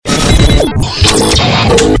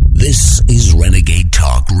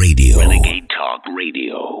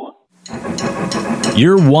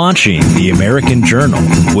You're watching The American Journal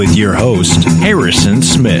with your host, Harrison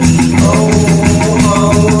Smith.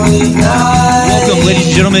 Welcome, ladies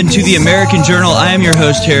and gentlemen, to The American Journal. I am your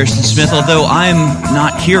host, Harrison Smith, although I'm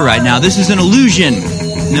not here right now. This is an illusion.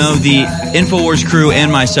 No, the InfoWars crew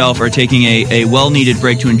and myself are taking a well-needed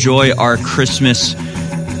break to enjoy our Christmas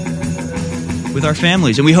with our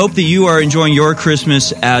families. And we hope that you are enjoying your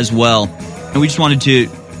Christmas as well. And we just wanted to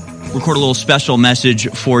record a little special message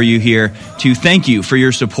for you here to thank you for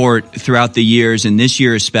your support throughout the years, and this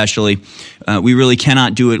year especially. We really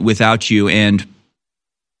cannot do it without you, and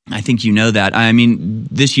I think you know that. I mean,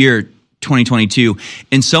 this year, 2022,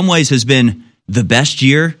 in some ways has been the best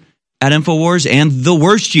year at InfoWars and the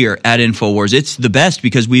worst year at InfoWars. It's the best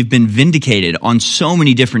because we've been vindicated on so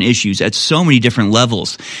many different issues at so many different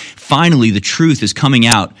levels. Finally, the truth is coming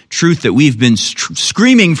out. Truth that we've been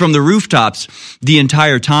screaming from the rooftops the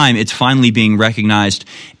entire time. It's finally being recognized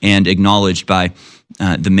and acknowledged by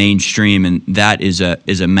the mainstream, and that is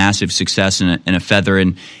a massive success and a feather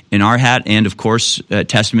in our hat, and of course, a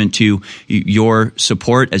testament to your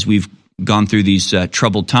support as we've gone through these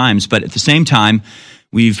troubled times. But at the same time,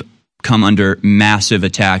 we've come under massive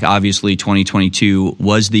attack. Obviously, 2022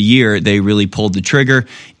 was the year they really pulled the trigger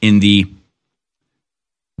in the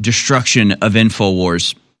destruction of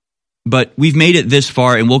InfoWars. But we've made it this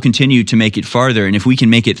far, and we'll continue to make it farther. And if we can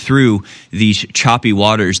make it through these choppy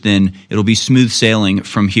waters, then it'll be smooth sailing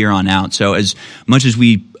from here on out. So as much as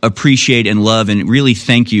we appreciate and love and really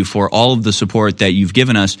thank you for all of the support that you've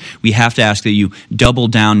given us, we have to ask that you double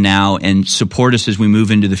down now and support us as we move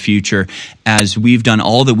into the future, as we've done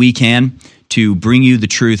all that we can to bring you the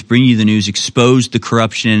truth, bring you the news, expose the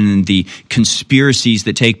corruption and the conspiracies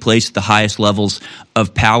that take place at the highest levels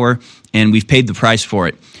of power. And we've paid the price for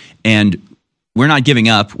it. And we're not giving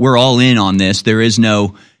up. We're all in on this. There is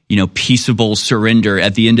no, peaceable surrender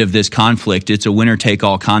at the end of this conflict. It's a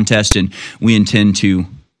winner-take-all contest, and we intend to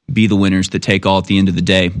be the winners that take all at the end of the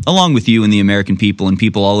day, along with you and the American people and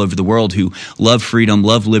people all over the world who love freedom,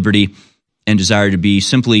 love liberty, and desire to be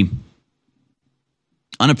simply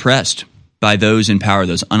unoppressed by those in power,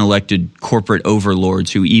 those unelected corporate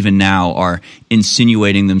overlords who even now are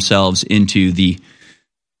insinuating themselves into the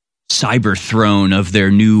cyber throne of their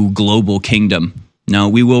new global kingdom. No,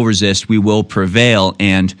 we will resist, we will prevail,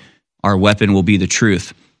 and our weapon will be the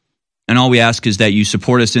truth. And all we ask is that you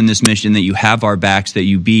support us in this mission, that you have our backs, that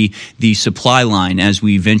you be the supply line as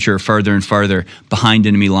we venture further and further behind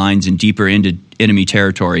enemy lines and deeper into enemy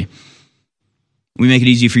territory. We make it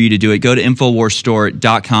easy for you to do it. Go to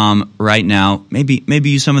InfoWarsStore.com right now. Maybe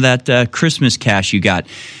use some of that Christmas cash you got.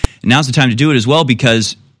 And now's the time to do it as well,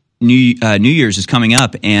 because New Year's is coming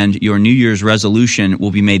up, and your New Year's resolution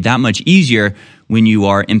will be made that much easier when you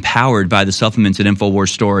are empowered by the supplements at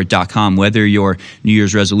InfoWarsStore.com. Whether your New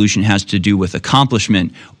Year's resolution has to do with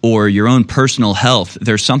accomplishment or your own personal health,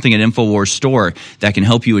 there's something at InfoWars Store that can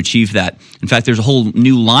help you achieve that. In fact, there's a whole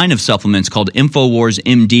new line of supplements called InfoWars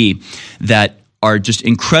MD that are just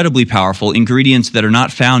incredibly powerful ingredients that are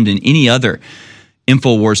not found in any other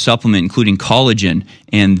InfoWars supplement, including collagen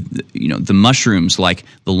and the mushrooms like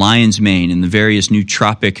the lion's mane and the various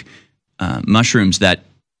nootropic mushrooms that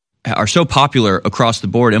are so popular across the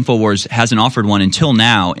board. InfoWars hasn't offered one until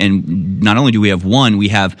now, and not only do we have one, we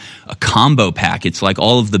have a combo pack. It's like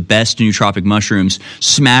all of the best nootropic mushrooms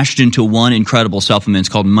smashed into one incredible supplement. It's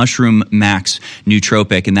called Mushroom Max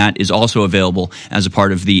Nootropic, and that is also available as a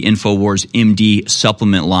part of the InfoWars MD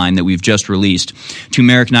supplement line that we've just released.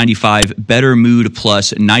 Turmeric 95, Better Mood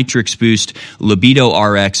Plus, Nitrix Boost, Libido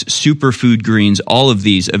RX, Superfood Greens, all of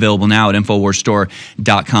these available now at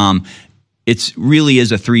InfoWarsStore.com. It really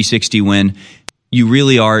is a 360 win. You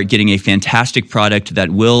really are getting a fantastic product that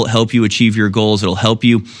will help you achieve your goals. It'll help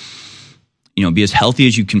you, be as healthy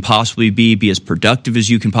as you can possibly be as productive as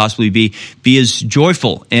you can possibly be as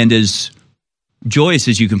joyful and as joyous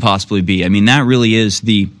as you can possibly be. I mean, that really is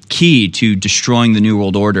the key to destroying the New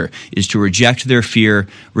World Order, is to reject their fear,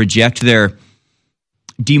 reject their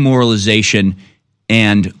demoralization,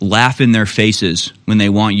 and laugh in their faces when they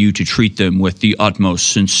want you to treat them with the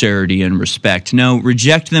utmost sincerity and respect. No,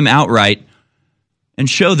 reject them outright and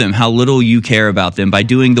show them how little you care about them by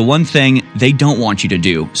doing the one thing they don't want you to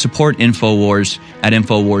do. Support InfoWars at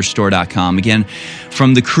InfoWarsStore.com. Again,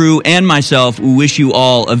 from the crew and myself, we wish you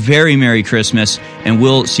all a very Merry Christmas, and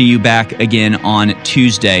we'll see you back again on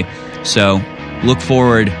Tuesday. So look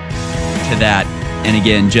forward to that. And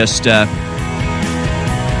again, just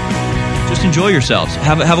enjoy yourselves.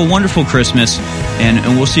 Have a wonderful Christmas,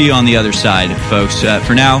 and we'll see you on the other side, folks.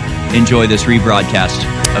 For now, enjoy this rebroadcast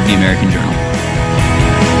of the American Journal.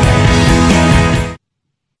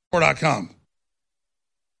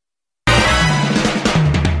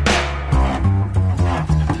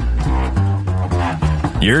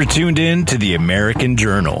 You're tuned in to the American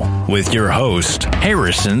Journal with your host,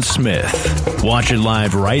 Harrison Smith. Watch it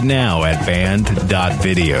live right now at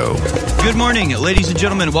band.video. Good morning, ladies and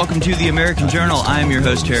gentlemen. Welcome to the American Journal. I am your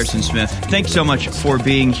host, Harrison Smith. Thanks so much for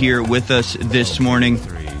being here with us this morning.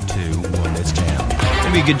 3, 2, 1, it's jam. It's going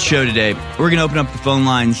to be a good show today. We're going to open up the phone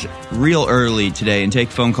lines real early today and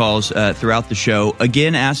take phone calls throughout the show.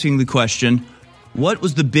 Again, asking the question, what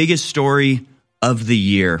was the biggest story of the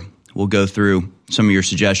year? We'll go through some of your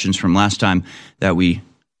suggestions from last time that we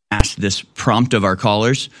asked this prompt of our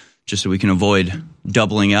callers, just so we can avoid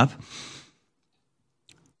doubling up.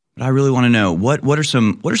 But I really want to know, what are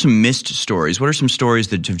some missed stories? What are some stories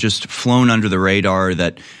that have just flown under the radar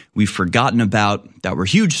that we've forgotten about, that were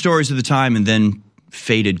huge stories at the time and then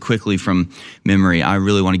faded quickly from memory? I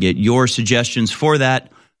really want to get your suggestions for that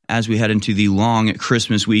as we head into the long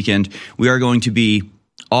Christmas weekend. We are going to be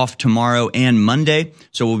off tomorrow and Monday,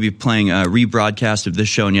 so we'll be playing a rebroadcast of this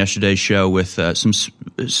show and yesterday's show with some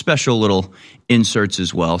special little inserts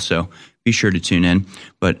as well, so be sure to tune in.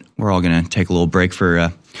 But we're all going to take a little break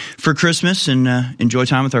for Christmas and enjoy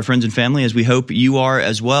time with our friends and family, as we hope you are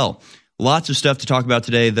as well. Lots of stuff to talk about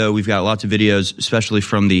today, though. We've got lots of videos, especially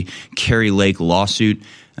from the Kari Lake lawsuit,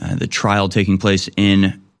 the trial taking place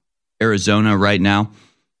in Arizona right now.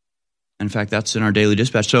 In fact, that's in our Daily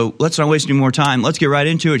Dispatch. So let's not waste any more time. Let's get right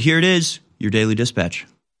into it. Here it is, your Daily Dispatch.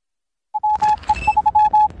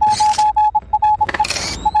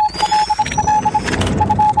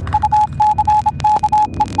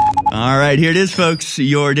 All right, here it is, folks.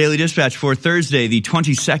 Your Daily Dispatch for Thursday, the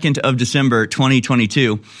 22nd of December,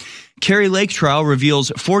 2022. Kari Lake trial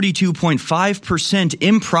reveals 42.5%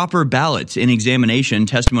 improper ballots in examination.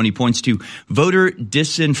 Testimony points to voter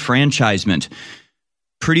disenfranchisement.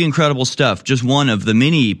 Pretty incredible stuff. Just one of the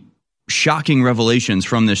many shocking revelations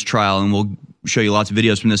from this trial, and we'll show you lots of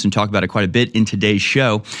videos from this and talk about it quite a bit in today's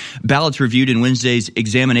show. Ballots reviewed in Wednesday's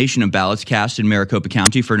examination of ballots cast in Maricopa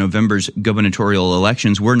County for November's gubernatorial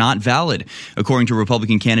elections were not valid. According to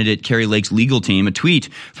Republican candidate Kari Lake's legal team, a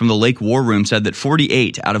tweet from the Lake War Room said that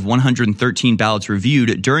 48 out of 113 ballots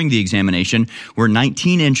reviewed during the examination were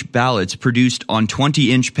 19-inch ballots produced on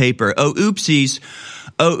 20-inch paper. Oh, oopsies.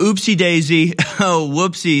 Oh, oopsie daisy. Oh,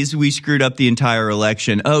 whoopsies. We screwed up the entire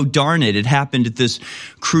election. Oh, darn it. It happened at this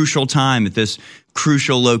crucial time, at this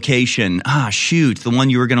crucial location. Ah, shoot. The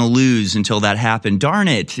one you were going to lose until that happened. Darn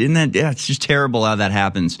it. Isn't that, it's just terrible how that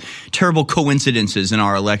happens. Terrible coincidences in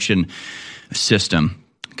our election system.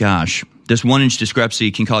 Gosh, this 1-inch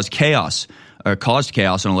discrepancy can cause chaos. Caused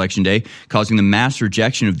chaos on Election Day, causing the mass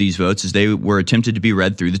rejection of these votes as they were attempted to be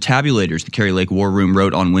read through the tabulators. The Kari Lake War Room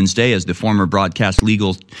wrote on Wednesday as the former broadcaster's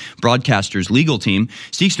legal team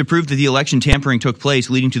seeks to prove that the election tampering took place,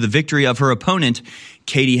 leading to the victory of her opponent,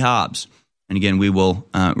 Katie Hobbs. And again, we will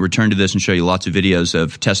return to this and show you lots of videos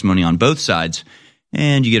of testimony on both sides,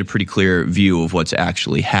 and you get a pretty clear view of what's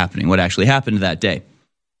actually happening, what actually happened that day.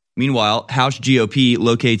 Meanwhile, House GOP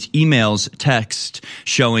locates emails, text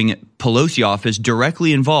showing Pelosi office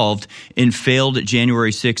directly involved in failed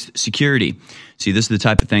January 6th security. See, this is the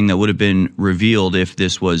type of thing that would have been revealed if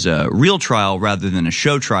this was a real trial rather than a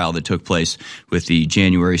show trial that took place with the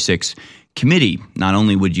January 6th committee. Not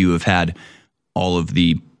only would you have had all of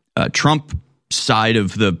the Trump side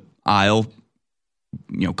of the aisle,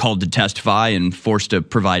 called to testify and forced to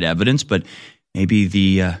provide evidence, but maybe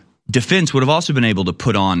the defense would have also been able to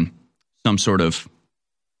put on some sort of,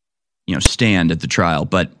 stand at the trial.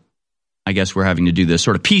 But I guess we're having to do this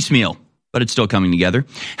sort of piecemeal, but it's still coming together.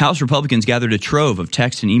 House Republicans gathered a trove of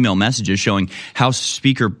text and email messages showing House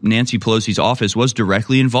Speaker Nancy Pelosi's office was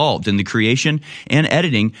directly involved in the creation and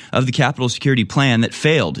editing of the Capitol security plan that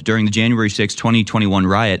failed during the January 6, 2021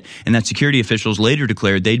 riot, and that security officials later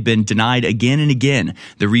declared they'd been denied again and again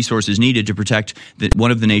the resources needed to protect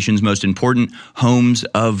one of the nation's most important homes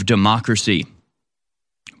of democracy.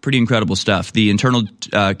 Pretty incredible stuff. The internal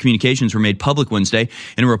communications were made public Wednesday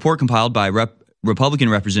in a report compiled by Republican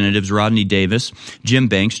Representatives Rodney Davis, Jim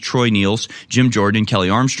Banks, Troy Niels, Jim Jordan, and Kelly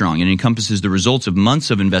Armstrong, and encompasses the results of months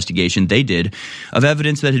of investigation they did of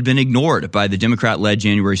evidence that had been ignored by the Democrat-led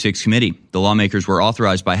January 6th committee. The lawmakers were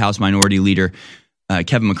authorized by House Minority Leader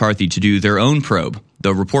Kevin McCarthy to do their own probe.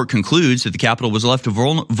 The report concludes that the Capitol was left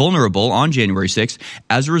vulnerable on January 6th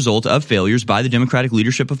as a result of failures by the Democratic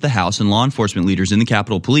leadership of the House and law enforcement leaders in the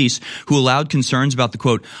Capitol Police, who allowed concerns about the,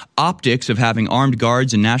 quote, optics of having armed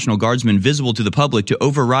guards and National Guardsmen visible to the public to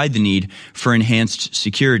override the need for enhanced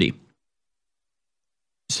security.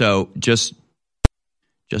 So just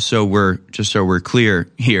so we're clear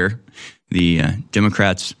here, the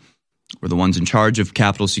Democrats were the ones in charge of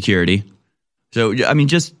Capitol security. So, I mean,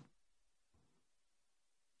 just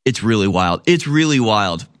It's really wild. It's really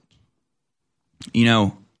wild. You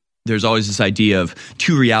know, there's always this idea of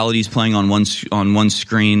two realities playing on one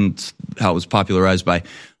screen. It's how it was popularized by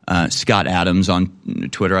Scott Adams on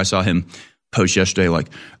Twitter. I saw him post yesterday, like,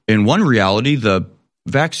 in one reality, the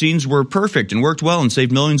vaccines were perfect and worked well and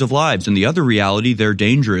saved millions of lives. In the other reality, they're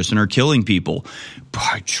dangerous and are killing people.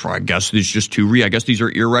 I guess there's just I guess these are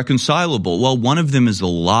irreconcilable. Well, one of them is a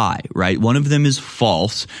lie, right? One of them is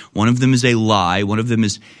false. One of them is a lie. One of them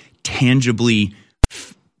is tangibly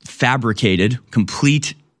fabricated,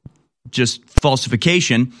 complete just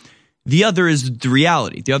falsification. The other is the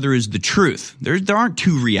reality. The other is the truth. There aren't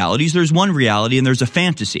two realities. There's one reality and there's a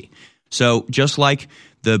fantasy. So just like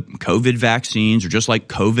the COVID vaccines, or just like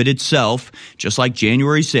COVID itself, just like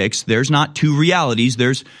January 6th, there's not two realities.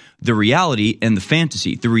 There's the reality and the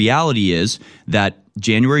fantasy. The reality is that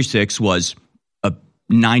January 6th was a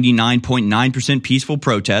 99.9% peaceful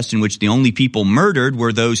protest in which the only people murdered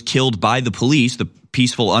were those killed by the police, the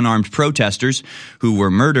peaceful unarmed protesters who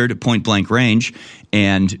were murdered at point blank range.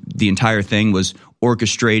 And the entire thing was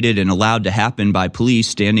orchestrated and allowed to happen by police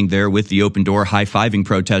standing there with the open door, high-fiving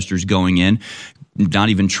protesters going in, not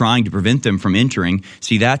even trying to prevent them from entering.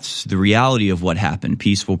 See, that's the reality of what happened.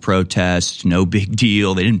 Peaceful protests, no big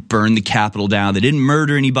deal. They didn't burn the Capitol down. They didn't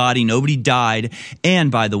murder anybody. Nobody died.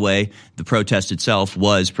 And by the way, the protest itself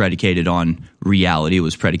was predicated on reality. It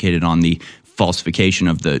was predicated on the falsification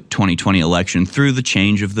of the 2020 election through the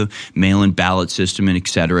change of the mail-in ballot system and et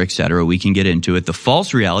cetera, et cetera. We can get into it. The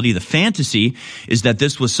false reality, the fantasy, is that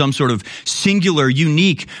this was some sort of singular,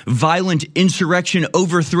 unique, violent insurrection,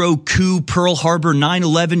 overthrow, coup, Pearl Harbor,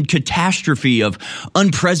 9/11 catastrophe of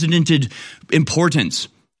unprecedented importance,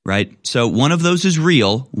 right? So one of those is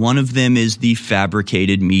real. One of them is the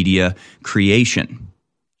fabricated media creation.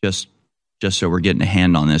 Just so we're getting a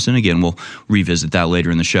hand on this. And again, we'll revisit that later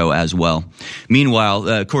in the show as well. Meanwhile,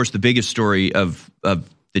 of course, the biggest story of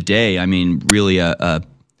the day, I mean, really an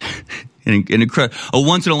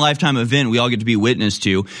once-in-a-lifetime event we all get to be witness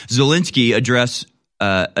to. Zelensky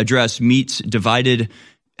address meets divided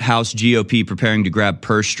House GOP preparing to grab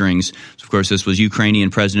purse strings. So, of course, this was Ukrainian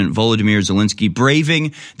President Volodymyr Zelensky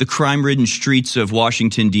braving the crime-ridden streets of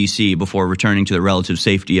Washington, D.C. before returning to the relative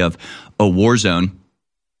safety of a war zone.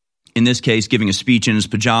 In this case, giving a speech in his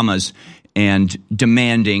pajamas and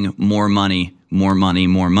demanding more money, more money,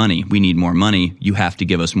 more money. We need more money. You have to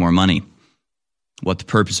give us more money. What the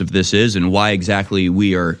purpose of this is and why exactly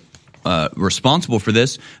we are responsible for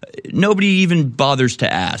this, nobody even bothers to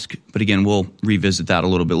ask. But again, we'll revisit that a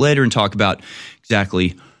little bit later and talk about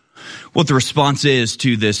exactly what the response is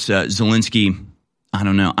to this Zelensky. I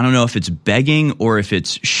don't know if it's begging or if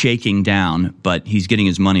it's shaking down, but he's getting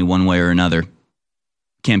his money one way or another.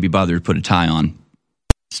 Can't be bothered to put a tie on.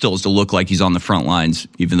 Still has to look like he's on the front lines,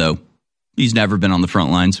 even though he's never been on the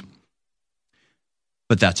front lines.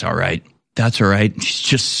 But that's all right. That's all right. He's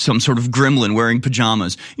just some sort of gremlin wearing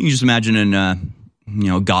pajamas. You can just imagine a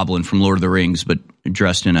goblin from Lord of the Rings, but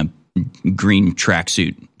dressed in a green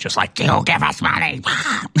tracksuit, just like, "You'll give us money."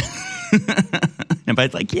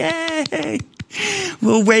 Everybody's like, "Yay!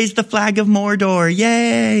 We'll raise the flag of Mordor!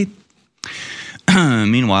 Yay!"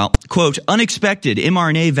 Meanwhile, quote, unexpected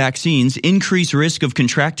mRNA vaccines increase risk of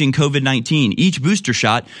contracting COVID-19. Each booster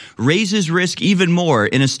shot raises risk even more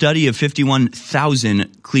in a study of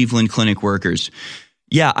 51,000 Cleveland Clinic workers.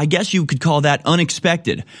 Yeah, I guess you could call that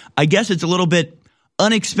unexpected. I guess it's a little bit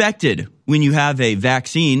unexpected when you have a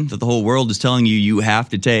vaccine that the whole world is telling you you have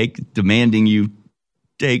to take, demanding you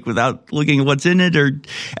take without looking at what's in it or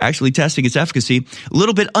actually testing its efficacy. A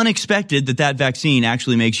little bit unexpected that vaccine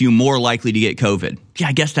actually makes you more likely to get COVID. Yeah,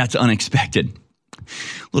 I guess that's unexpected.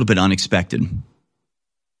 A little bit unexpected.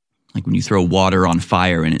 Like when you throw water on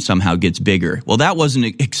fire and it somehow gets bigger. Well, that wasn't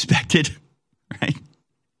expected, right?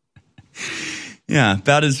 Yeah,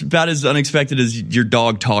 about as unexpected as your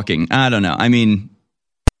dog talking. I don't know. I mean,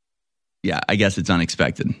 yeah, I guess it's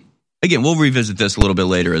unexpected. Again, we'll revisit this a little bit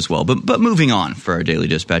later as well. But moving on for our Daily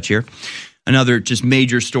Dispatch here. Another just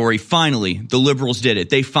major story. Finally, the liberals did it.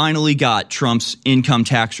 They finally got Trump's income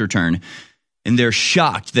tax return. And they're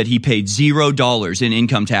shocked that he paid $0 in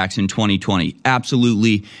income tax in 2020.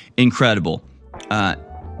 Absolutely incredible.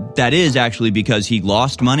 That is actually because he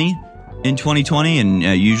lost money in 2020 and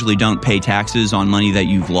usually don't pay taxes on money that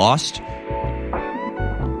you've lost.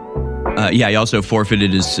 He also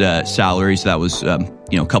forfeited his salary, so that was a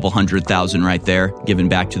couple $100,000 right there given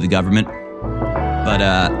back to the government. But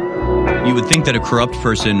you would think that a corrupt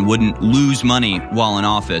person wouldn't lose money while in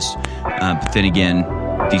office. But then again,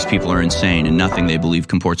 these people are insane and nothing they believe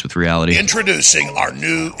comports with reality. Introducing our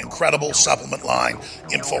new incredible supplement line,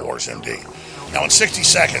 InfoWars MD. Now, in 60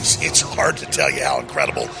 seconds, it's hard to tell you how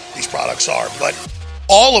incredible these products are, but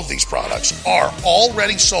all of these products are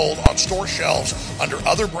already sold on store shelves under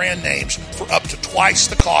other brand names for up to twice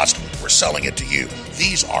the cost we're selling it to you.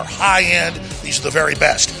 These are high-end. These are the very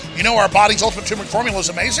best. You know our Body's Ultimate Turmeric Formula is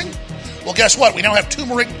amazing? Well, guess what? We now have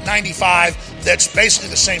Turmeric 95 that's basically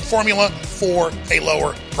the same formula for a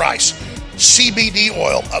lower price. CBD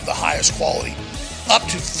oil of the highest quality, up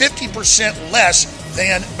to 50% less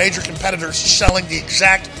than major competitors selling the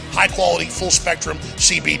exact high-quality, full-spectrum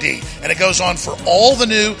CBD. And it goes on for all the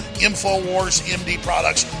new InfoWars MD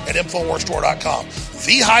products at InfoWarsStore.com.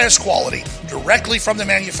 The highest quality, directly from the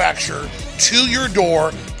manufacturer to your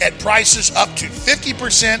door at prices up to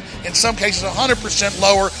 50%, in some cases 100%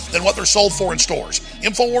 lower than what they're sold for in stores.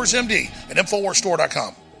 InfoWars MD at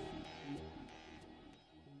InfoWarsStore.com.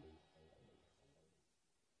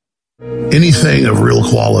 Anything of real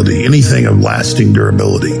quality, anything of lasting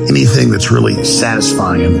durability, anything that's really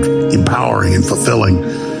satisfying and empowering and fulfilling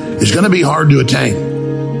is going to be hard to attain.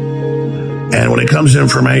 And when it comes to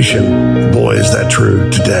information, boy, is that true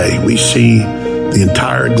today. We see the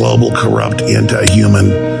entire global corrupt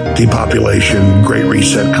anti-human depopulation, Great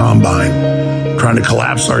Reset combine, trying to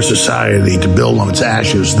collapse our society to build on its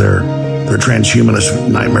ashes their transhumanist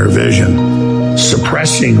nightmare vision,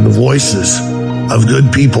 suppressing the voices of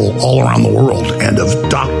good people all around the world and of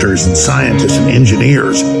doctors and scientists and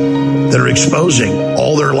engineers that are exposing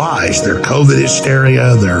all their lies, their COVID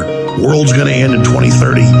hysteria, their world's going to end in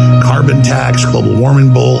 2030, carbon tax, global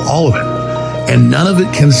warming bull, all of it. And none of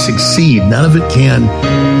it can succeed. None of it can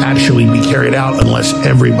actually be carried out unless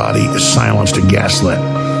everybody is silenced and gaslit.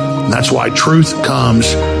 And that's why truth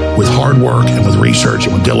comes with hard work and with research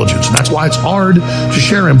and with diligence. And that's why it's hard to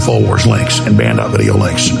share InfoWars links and Band.video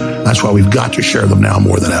links. That's why we've got to share them now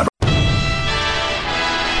more than ever.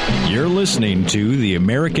 You're listening to The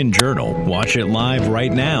American Journal. Watch it live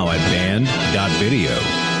right now at Band.video.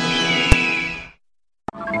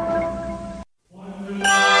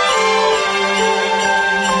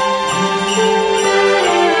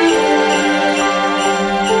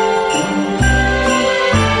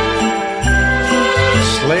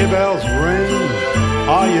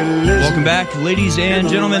 Welcome back, ladies and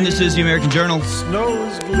gentlemen. This is The American Journal. We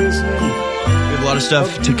have a lot of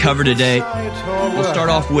stuff to cover today. We'll start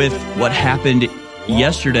off with what happened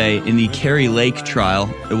yesterday in the Kari Lake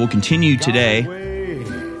trial. It will continue today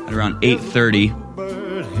at around 8:30.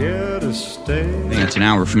 I think that's an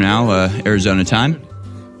hour from now, Arizona time.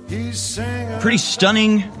 Pretty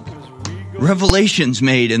stunning revelations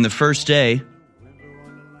made in the first day.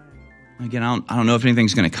 Again, I don't know if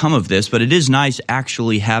anything's going to come of this, but it is nice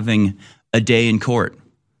actually having a day in court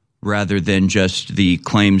rather than just the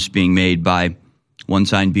claims being made by one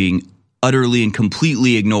side being utterly and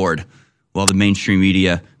completely ignored while the mainstream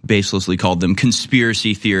media baselessly called them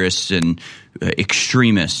conspiracy theorists and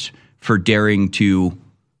extremists for daring to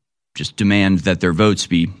just demand that their votes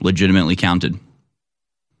be legitimately counted.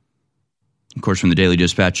 Of course, from the Daily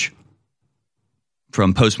Dispatch,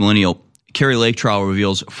 from Postmillennial, Kari Lake trial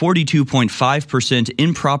reveals 42.5%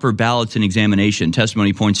 improper ballots in examination.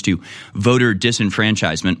 Testimony points to voter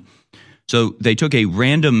disenfranchisement. So they took a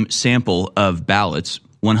random sample of ballots,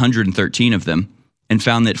 113 of them, and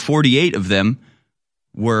found that 48 of them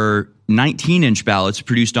were 19-inch ballots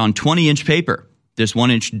produced on 20-inch paper. This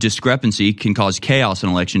 1-inch discrepancy can cause chaos on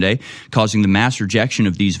Election Day, causing the mass rejection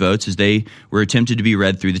of these votes as they were attempted to be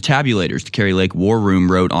read through the tabulators. The Kari Lake War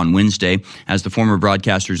Room wrote on Wednesday, as the former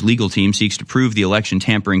broadcaster's legal team seeks to prove the election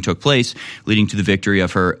tampering took place, leading to the victory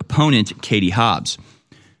of her opponent, Katie Hobbs.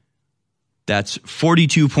 That's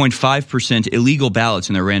 42.5% illegal ballots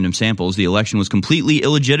in their random samples. The election was completely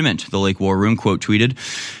illegitimate, the Lake War Room quote tweeted.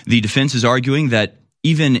 The defense is arguing that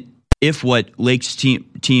even if what Lake's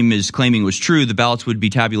team is claiming was true, the ballots would be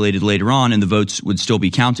tabulated later on and the votes would still be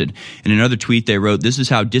counted. In another tweet, they wrote, "This is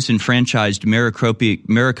how disenfranchised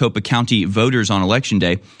Maricopa County voters on Election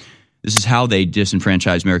Day." This is how they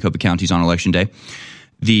disenfranchised Maricopa counties on Election Day.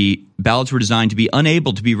 The ballots were designed to be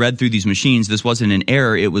unable to be read through these machines. This wasn't an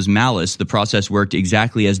error, it was malice. The process worked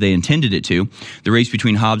exactly as they intended it to. The race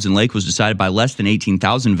between Hobbs and Lake was decided by less than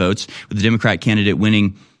 18,000 votes, with the Democrat candidate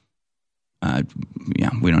winning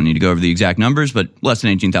we don't need to go over the exact numbers, but less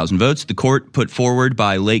than 18,000 votes. The court put forward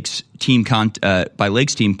by Lake's team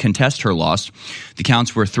contest her loss. The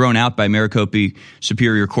counts were thrown out by Maricopa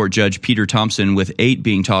Superior Court Judge Peter Thompson, with 8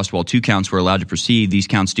 being tossed while 2 counts were allowed to proceed. These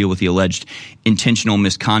counts deal with the alleged intentional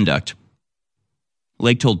misconduct.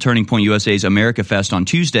 Lake told Turning Point USA's America Fest on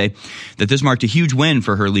Tuesday that this marked a huge win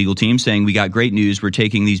for her legal team, saying, "We got great news. We're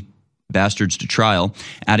taking these bastards to trial,"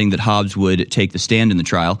 adding that Hobbs would take the stand in the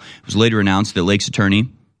trial. It was later announced that Lake's attorney,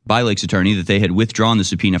 by Lake's attorney that they had withdrawn the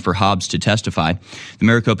subpoena for Hobbs to testify. The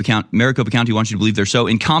Maricopa County wants you to believe they're so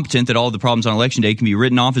incompetent that all of the problems on Election Day can be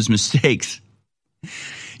written off as mistakes.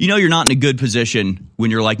 You know you're not in a good position when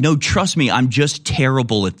you're like, no, trust me, I'm just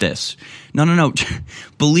terrible at this. No.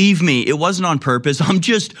 Believe me, it wasn't on purpose. I'm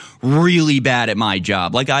just really bad at my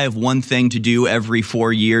job. Like I have one thing to do every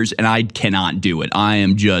 4 years and I cannot do it. I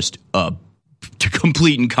am just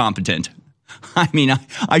complete incompetent. I mean,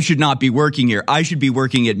 I should not be working here. I should be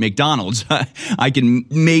working at McDonald's. I can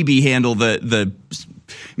maybe handle the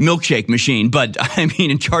milkshake machine, but I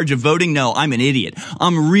mean, in charge of voting, no, I'm an idiot.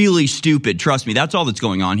 I'm really stupid. Trust me. That's all that's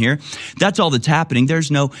going on here. That's all that's happening.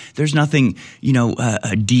 There's nothing,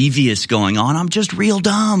 devious going on. I'm just real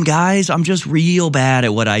dumb, guys. I'm just real bad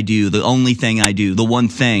at what I do. The only thing I do, the one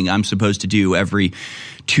thing I'm supposed to do every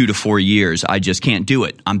 2 to 4 years, I just can't do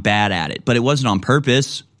it. I'm bad at it, but it wasn't on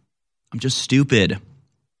purpose. I'm just stupid.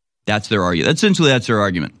 That's their argument. Essentially, that's their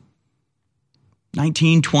argument.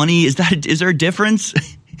 19, 20, is there a difference?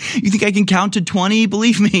 You think I can count to 20?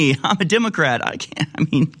 Believe me, I'm a Democrat. I can't. I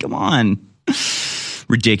mean, come on.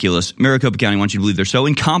 Ridiculous. Maricopa County wants you to believe they're so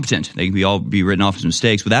incompetent they can all be written off as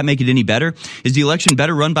mistakes. Would that make it any better? Is the election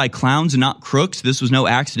better run by clowns and not crooks? This was no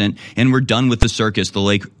accident, and we're done with the circus, the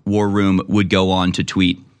Lake War Room would go on to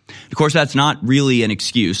tweet. Of course, that's not really an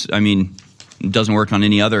excuse. I mean, it doesn't work on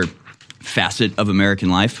any other facet of American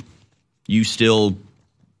life. You still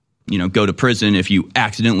go to prison if you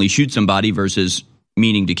accidentally shoot somebody versus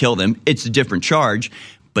meaning to kill them. It's a different charge,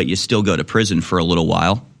 but you still go to prison for a little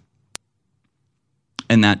while.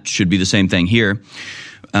 And that should be the same thing here.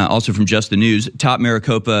 Also from Just the News, top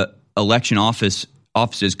Maricopa election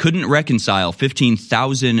offices couldn't reconcile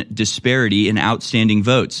 15,000 disparity in outstanding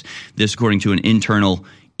votes. This according to an internal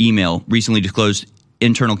email recently disclosed.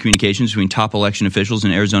 Internal communications between top election officials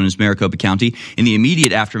in Arizona's Maricopa County in the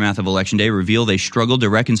immediate aftermath of Election Day reveal they struggled to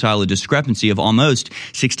reconcile a discrepancy of almost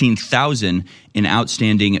 16,000 in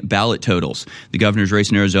outstanding ballot totals. The governor's race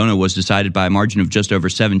in Arizona was decided by a margin of just over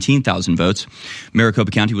 17,000 votes. Maricopa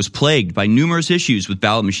County was plagued by numerous issues with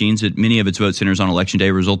ballot machines at many of its vote centers on Election Day,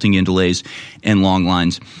 resulting in delays and long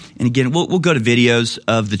lines. And again, we'll go to videos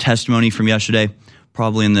of the testimony from yesterday,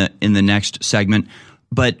 probably in the next segment.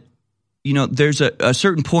 But there's a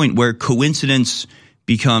certain point where coincidence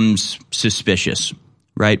becomes suspicious,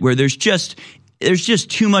 right? Where there's just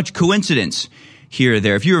too much coincidence here or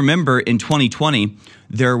there. If you remember in 2020,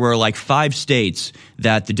 there were like 5 states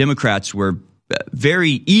that the Democrats were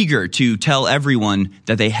very eager to tell everyone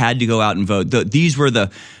that they had to go out and vote. These were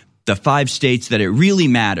the 5 states that it really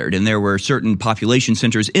mattered, and there were certain population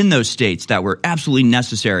centers in those states that were absolutely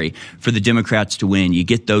necessary for the Democrats to win. You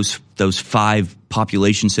get those 5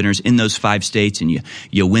 population centers in those 5 states, and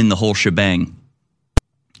you win the whole shebang.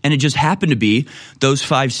 And it just happened to be those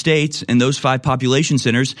 5 states and those 5 population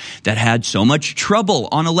centers that had so much trouble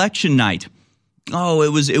on election night. Oh,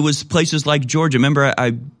 it was places like Georgia. Remember,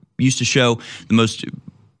 I used to show the most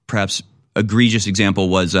perhaps egregious example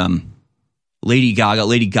was Lady Gaga.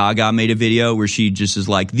 Lady Gaga made a video where she just is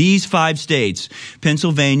like, these 5 states,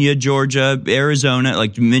 Pennsylvania, Georgia, Arizona,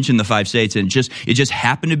 like mentioned the 5 states, and it just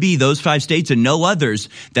happened to be those 5 states and no others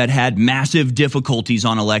that had massive difficulties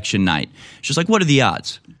on election night. It's just like, what are the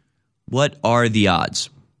odds? What are the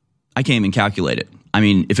odds? I can't even calculate it. I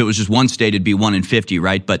mean, if it was just one state, it'd be 1 in 50,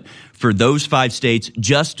 right? But for those 5 states,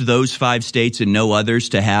 just those 5 states and no others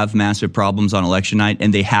to have massive problems on election night,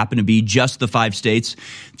 and they happen to be just the 5 states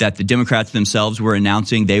that the Democrats themselves were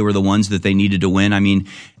announcing they were the ones that they needed to win. I mean,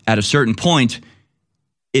 at a certain point,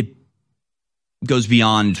 it goes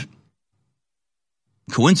beyond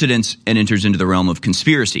coincidence and enters into the realm of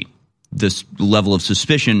conspiracy. This level of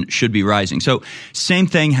suspicion should be rising. So same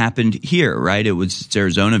thing happened here, right? It's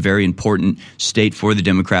Arizona, a very important state for the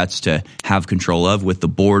Democrats to have control of, with the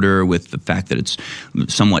border, with the fact that it's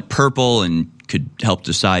somewhat purple and could help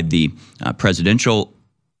decide the presidential,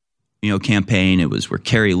 campaign. It was where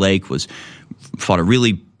Kari Lake fought a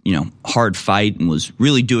really, hard fight and was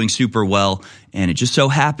really doing super well. And it just so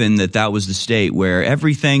happened that was the state where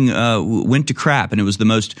everything went to crap, and it was the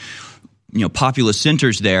most, populous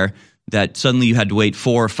centers there, that suddenly you had to wait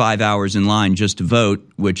 4 or 5 hours in line just to vote,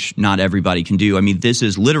 which not everybody can do. I mean, this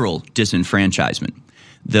is literal disenfranchisement.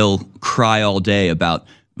 They'll cry all day about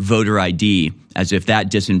voter ID as if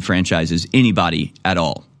that disenfranchises anybody at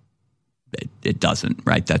all. It doesn't,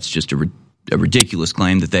 right? That's just a ridiculous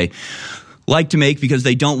claim that they like to make because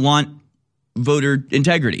they don't want voter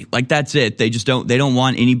integrity. Like, that's it. They don't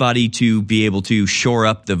want anybody to be able to shore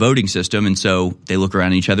up the voting system. And so they look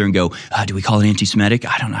around at each other and go, do we call it anti-Semitic?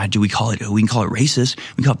 I don't know. We can call it racist.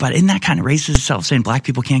 But isn't that kind of racist itself, saying black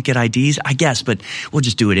people can't get IDs? I guess, but we'll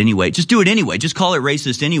just do it anyway. Just do it anyway. Just call it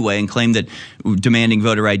racist anyway and claim that demanding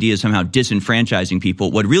voter ID is somehow disenfranchising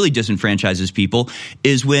people. What really disenfranchises people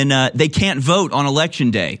is when they can't vote on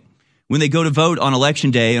election day. When they go to vote on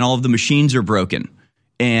election day and all of the machines are broken.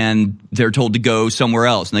 And they're told to go somewhere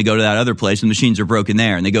else. And they go to that other place and the machines are broken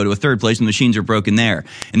there. And they go to a third place and the machines are broken there.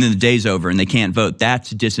 And then the day's over and they can't vote.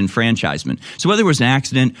 That's disenfranchisement. So whether it was an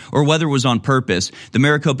accident or whether it was on purpose, the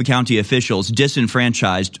Maricopa County officials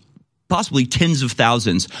disenfranchised possibly tens of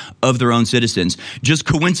thousands of their own citizens, just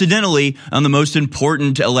coincidentally on the most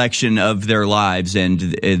important election of their lives and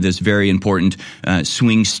this very important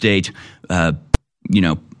swing state,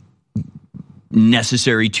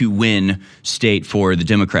 necessary to win state for the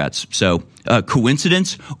Democrats. So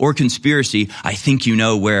coincidence or conspiracy, I think you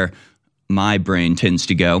know where my brain tends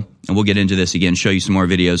to go. And we'll get into this again, show you some more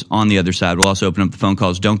videos on the other side. We'll also open up the phone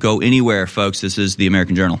calls. Don't go anywhere, folks. This is the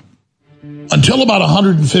American Journal. Until about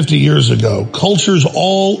 150 years ago, cultures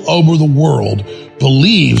all over the world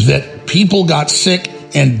believed that people got sick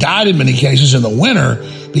and died in many cases in the winter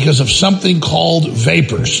because of something called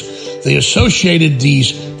vapors. They associated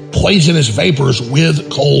these poisonous vapors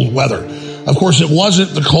with cold weather. Of course, it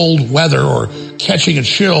wasn't the cold weather or catching a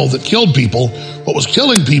chill that killed people. What was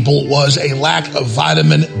killing people was a lack of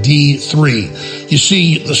vitamin D3. You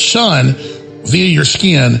see, the sun via your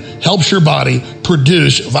skin helps your body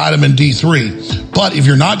produce vitamin D3. But if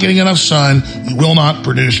you're not getting enough sun, you will not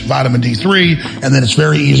produce vitamin D3, and then it's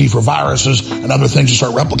very easy for viruses and other things to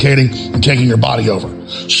start replicating and taking your body over.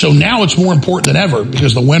 So now it's more important than ever,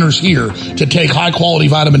 because the winter's here, to take high quality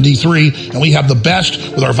vitamin D3, and we have the best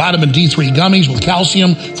with our vitamin D3 gummies with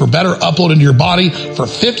calcium for better upload into your body for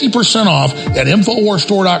 50% off at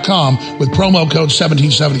InfoWarsStore.com with promo code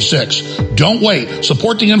 1776. Don't wait.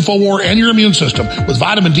 Support the InfoWar and your immune system with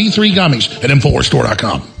vitamin D3 gummies at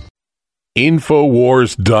InfoWarsStore.com.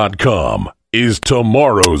 InfoWars.com is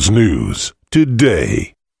tomorrow's news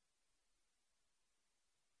today.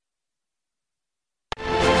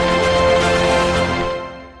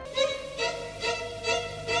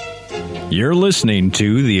 You're listening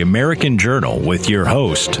to The American Journal with your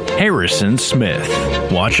host, Harrison Smith.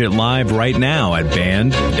 Watch it live right now at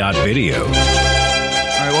band.video. All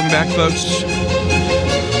right, welcome back, folks.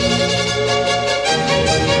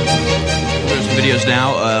 There's some videos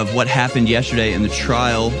now of what happened yesterday in the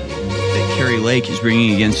trial that Kari Lake is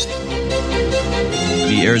bringing against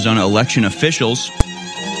the Arizona election officials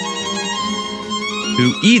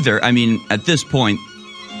who at this point,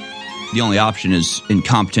 the only option is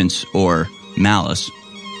incompetence or malice.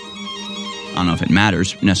 I don't know if it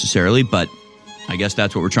matters necessarily, but I guess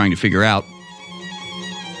that's what we're trying to figure out.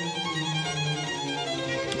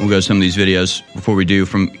 We'll go to some of these videos before we do.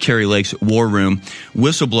 From Kari Lake's War Room,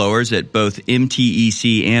 whistleblowers at both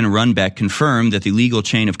MTEC and Runbeck confirmed that the legal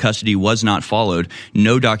chain of custody was not followed.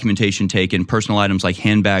 No documentation taken. Personal items like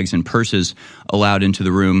handbags and purses allowed into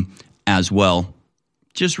the room as well.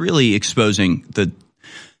 Just really exposing the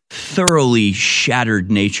thoroughly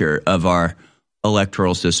shattered nature of our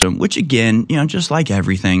electoral system, which again, just like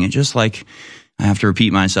everything, and just like I have to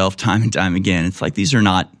repeat myself time and time again, it's like these are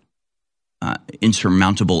not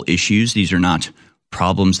insurmountable issues. These are not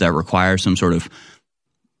problems that require some sort of,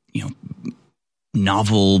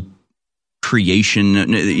 novel creation.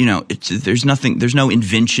 There's no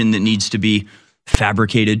invention that needs to be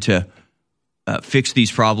fabricated to fix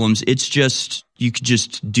these problems. It's just, you could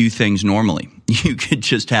just do things normally. You could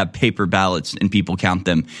just have paper ballots and people count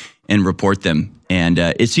them and report them. And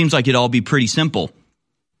it seems like it'd all be pretty simple.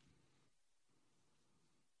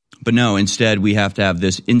 But no, instead we have to have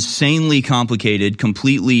this insanely complicated,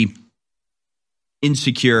 completely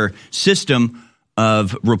insecure system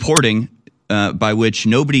of reporting by which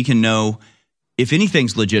nobody can know if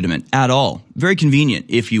anything's legitimate at all. Very convenient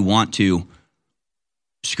if you want to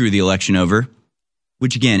screw the election over,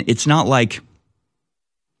 which again, it's not like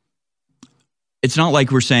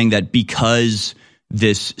we're saying that because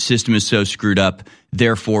this system is so screwed up,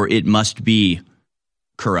 therefore it must be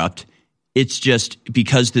corrupt. It's just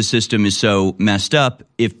because the system is so messed up,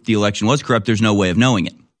 if the election was corrupt, there's no way of knowing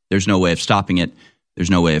it. There's no way of stopping it. There's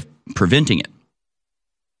no way of preventing it.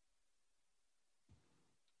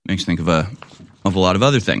 Makes me think of a lot of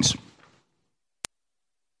other things.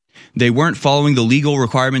 They weren't following the legal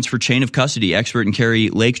requirements for chain of custody. Expert in Kari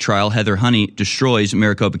Lake trial, Heather Honey, destroys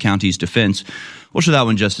Maricopa County's defense. We'll show that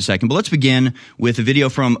one in just a second. But let's begin with a video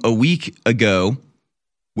from a week ago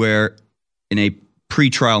where in a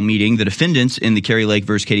pre-trial meeting, the defendants in the Kari Lake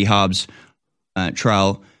versus Katie Hobbs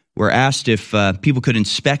trial were asked if people could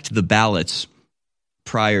inspect the ballots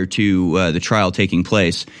prior to the trial taking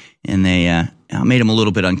place, and they made them a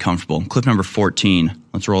little bit uncomfortable. Clip number 14.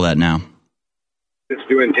 Let's roll that now.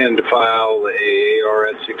 Do intend to file a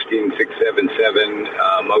ARS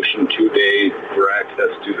 16677 motion 2 days for access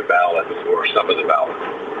to the ballots or some of the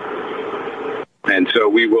ballots, and so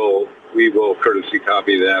we will courtesy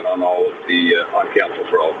copy that on all of the on counsel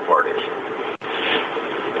for all the parties.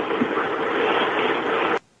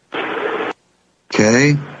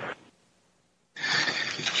 Okay.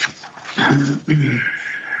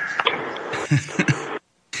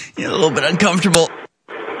 Yeah, a little bit uncomfortable,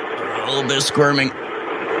 a little bit of squirming.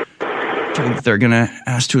 They're going to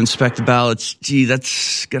ask to inspect the ballots. Gee,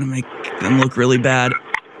 that's going to make them look really bad.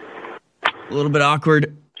 A little bit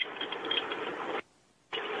awkward.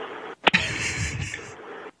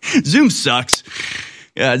 Zoom sucks.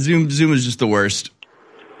 Yeah, Zoom is just the worst.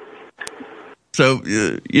 So,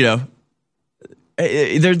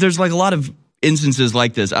 there's like a lot of instances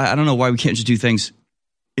like this. I don't know why we can't just do things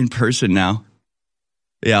in person now.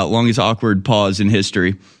 Yeah, longest awkward pause in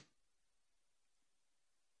history.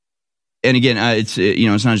 And again, it's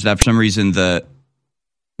not just that. For some reason, the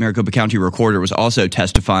Maricopa County Recorder was also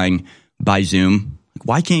testifying by Zoom.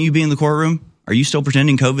 Why can't you be in the courtroom? Are you still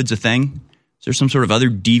pretending COVID's a thing? Is there some sort of other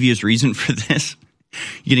devious reason for this?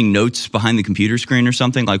 You getting notes behind the computer screen or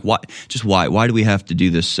something? Like, why? Just why? Why do we have to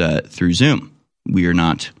do this through Zoom? We are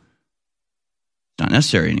not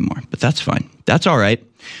necessary anymore, but that's fine. That's all right.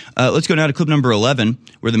 Let's go now to clip number 11,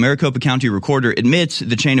 where the Maricopa County Recorder admits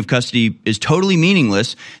the chain of custody is totally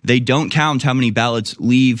meaningless. They don't count how many ballots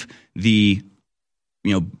leave the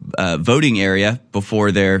voting area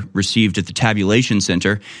before they're received at the tabulation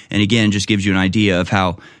center. And again, just gives you an idea of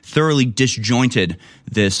how thoroughly disjointed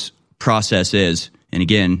this process is. And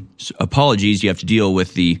again, apologies, you have to deal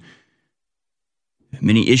with the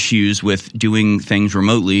many issues with doing things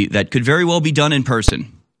remotely that could very well be done in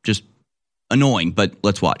person. Just annoying, but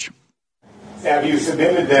let's watch. Have you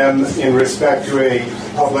submitted them in respect to a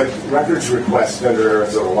public records request under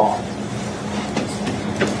Arizona law?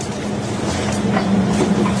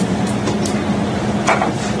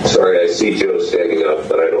 Sorry, I see Joe standing up,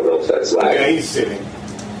 but I don't know if that's lagging. Yeah, he's sitting.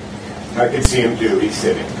 I can see him too. He's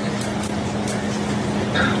sitting.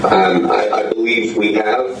 I believe we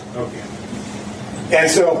have. Okay. And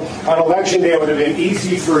so on election day, it would have been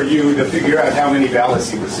easy for you to figure out how many ballots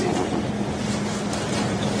he received.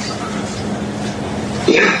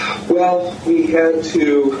 Yeah, well, we had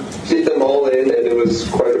to get them all in, and it was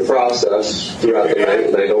quite a process throughout the night,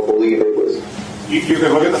 and I don't believe it was. You could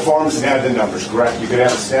look at the forms and add the numbers, correct? You could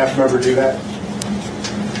have a staff member do that?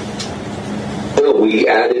 No, we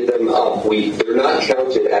added them up. They're not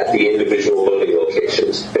counted at the individual voting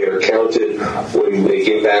locations. They are counted when they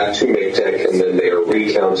get back to MCTEC, and then they are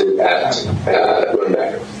recounted at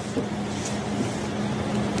Runbacker.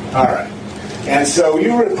 All right. And so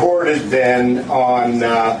you reported then on,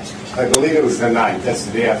 I believe it was the 9th, that's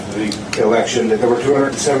the day after the election, that there were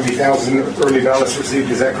 270,000 early ballots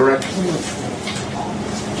received. Is that correct?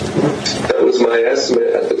 That was my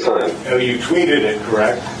estimate at the time. Oh, you tweeted it,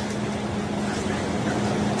 correct?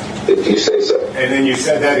 If you say so. And then you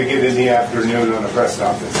said that again in the afternoon on the press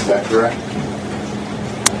conference. Is that correct?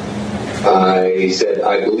 I said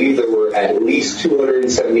I believe there were at least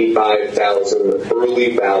 275,000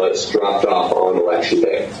 early ballots dropped off on Election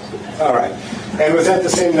Day. All right. And was that the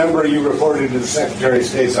same number you reported to the Secretary of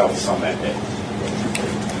State's office on that day?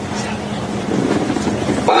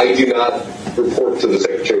 I do not report to the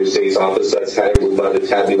Secretary of State's office. That's handled by the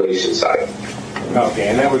tabulation side. Okay,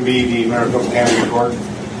 and that would be the Maricopa County Recorder?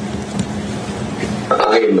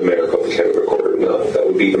 I am the Maricopa County Recorder. No, that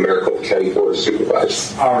would be the Maricopa County Board of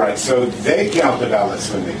Supervisors. All right, so they count the ballots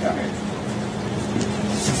when they come in.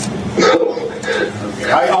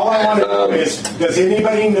 Okay. All I want to know is, does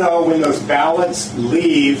anybody know when those ballots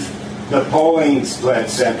leave the polling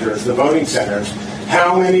centers, the voting centers,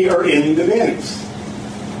 how many are in the bins?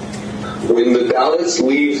 When the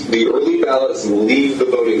early ballots leave the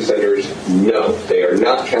voting centers, no, they are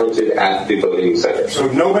not counted at the voting centers. So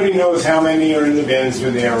nobody knows how many are in the bins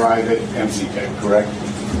when they arrive at MCTEC, correct?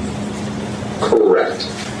 Correct.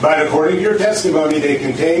 But according to your testimony, they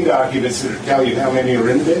contain documents that tell you how many are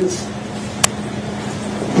in the bins?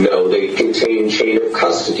 No, they contain chain of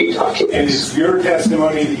custody documents. And it's your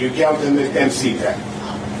testimony that you count them at MCTEC?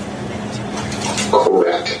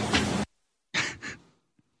 Correct.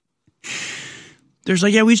 There's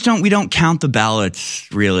like, yeah, we don't count the ballots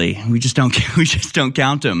really. We just don't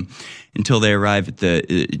count them until they arrive at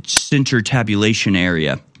the center tabulation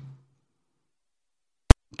area.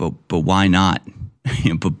 why not?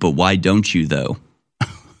 But why don't you, though?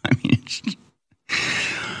 I mean,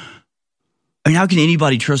 how can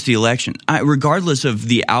anybody trust the election? Regardless of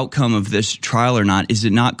the outcome of this trial or not, is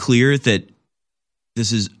it not clear that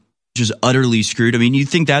this is just utterly screwed? I mean, you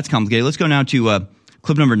think that's complicated. Let's go now to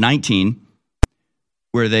clip number 19,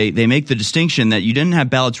 where they make the distinction that you didn't have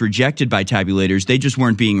ballots rejected by tabulators. They just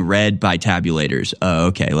weren't being read by tabulators.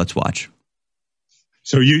 Okay, let's watch.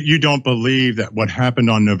 So you don't believe that what happened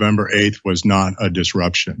on November 8th was not a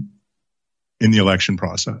disruption in the election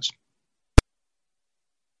process?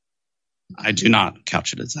 I do not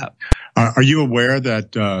couch it as that. Are you aware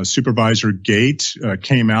that Supervisor Gates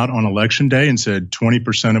came out on Election Day and said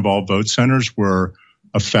 20% of all vote centers were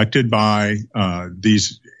affected by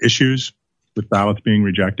these issues with ballots being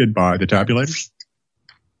rejected by the tabulators?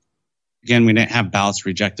 Again, we didn't have ballots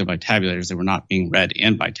rejected by tabulators. They were not being read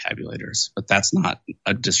in by tabulators. But that's not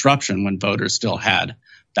a disruption when voters still had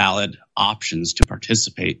valid options to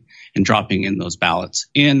participate in dropping in those ballots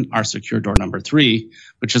in our secure door number 3,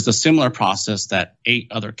 which is a similar process that 8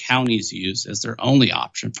 other counties use as their only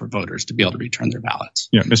option for voters to be able to return their ballots.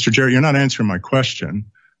 Yeah, Mr. Jarrett, you're not answering my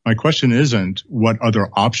question. My question isn't what other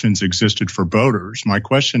options existed for voters. My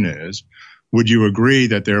question is, would you agree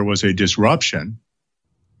that there was a disruption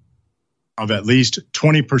of at least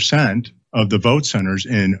 20% of the vote centers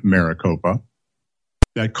in Maricopa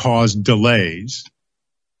that caused delays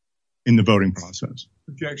in the voting process?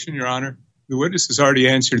 Objection, Your Honor. The witness has already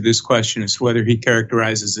answered this question as to whether he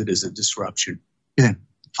characterizes it as a disruption. Yeah,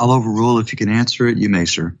 I'll overrule. If you can answer it, you may,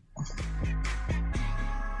 sir.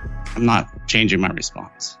 I'm not changing my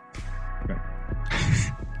response. Okay.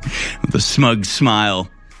 The smug smile.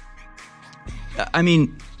 I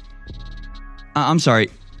mean, I'm sorry.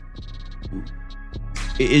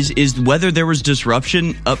 Is whether there was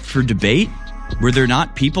disruption up for debate? Were there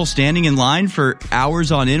not people standing in line for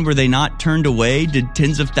hours on end? Were they not turned away? Did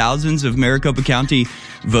tens of thousands of Maricopa County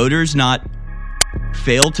voters not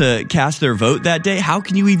fail to cast their vote that day? How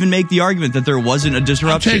can you even make the argument that there wasn't a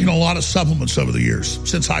disruption? I've taken a lot of supplements over the years,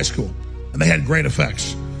 since high school, and they had great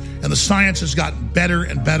effects. And the science has gotten better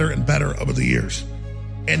and better and better over the years.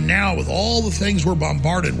 And now with all the things we're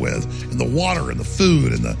bombarded with, and the water and the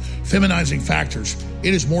food and the feminizing factors,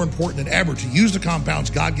 it is more important than ever to use the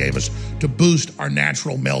compounds God gave us to boost our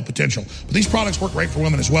natural male potential. But these products work great for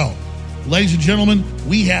women as well. Ladies and gentlemen,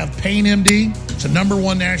 we have Pain MD. It's a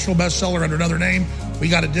 #1 national bestseller under another name. We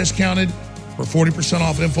got it discounted for 40%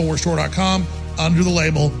 off at InfoWarsStore.com under the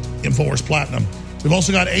label InfoWars Platinum. We've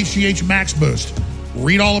also got HGH Max Boost.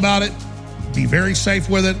 Read all about it. Be very safe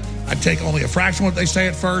with it. I'd take only a fraction of what they say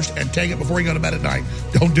at first and take it before you go to bed at night.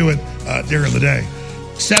 Don't do it during the day.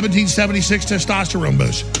 1776 testosterone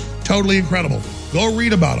boost. Totally incredible. Go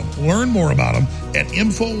read about them. Learn more about them at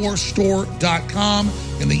InfoWarsStore.com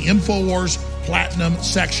in the InfoWars Platinum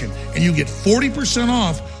section. And you get 40%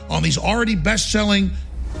 off on these already best-selling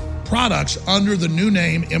products under the new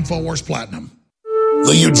name InfoWars Platinum.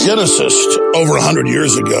 The eugenicists over 100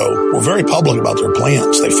 years ago were very public about their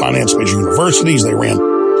plans. They financed major universities. They ran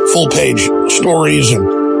full-page stories and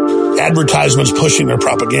advertisements pushing their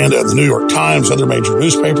propaganda in the New York Times, other major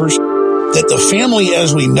newspapers, that the family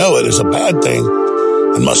as we know it is a bad thing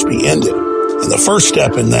and must be ended. And the first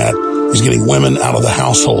step in that is getting women out of the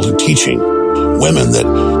household and teaching women that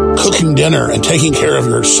cooking dinner and taking care of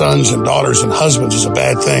your sons and daughters and husbands is a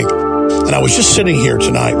bad thing. And I was just sitting here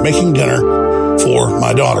tonight making dinner for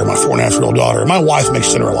my daughter, my 4.5-year-old daughter. My wife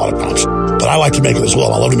makes dinner a lot of times, but I like to make it as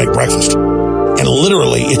well. I love to make breakfast. And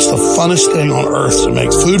literally, it's the funnest thing on earth to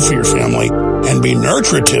make food for your family and be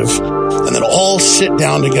nurturative, and then all sit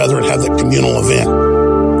down together and have that communal event.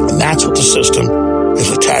 And that's what the system is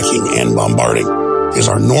attacking and bombarding, is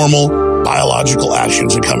our normal biological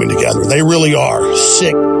actions and coming together. They really are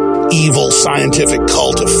sick, evil, scientific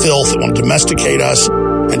cult of filth that want to domesticate us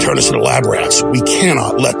and turn us into lab rats. We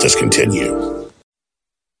cannot let this continue.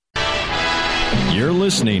 You're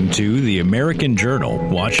listening to The American Journal.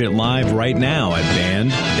 Watch it live right now at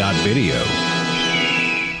band.video.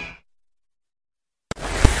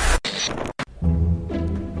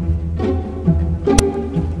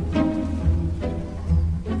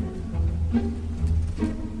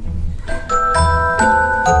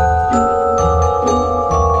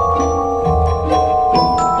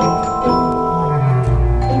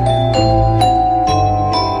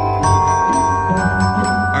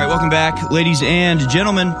 Ladies and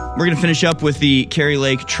gentlemen, we're going to finish up with the Kari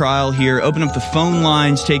Lake trial here. Open up the phone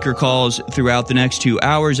lines, take your calls throughout the next 2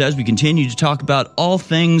 hours as we continue to talk about all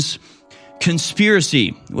things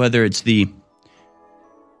conspiracy, whether it's the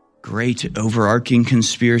great overarching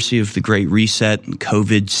conspiracy of the Great Reset and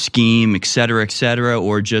COVID scheme, et cetera,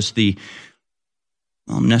 or just the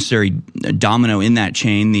necessary domino in that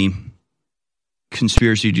chain, the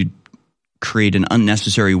conspiracy to create an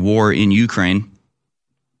unnecessary war in Ukraine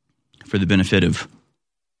for the benefit of,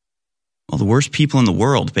 well, the worst people in the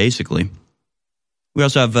world, basically. We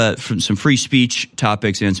also have some free speech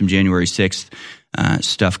topics and some January 6th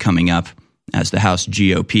stuff coming up as the House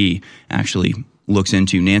GOP actually looks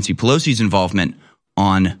into Nancy Pelosi's involvement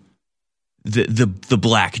on the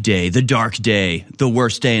black day, the dark day, the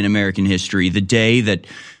worst day in American history, the day that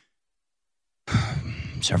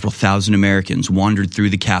several thousand Americans wandered through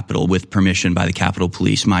the Capitol with permission by the Capitol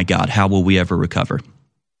Police. My God, how will we ever recover?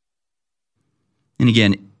 And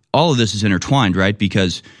again, all of this is intertwined, right?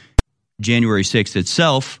 Because January 6th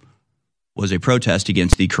itself was a protest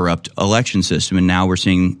against the corrupt election system. And now we're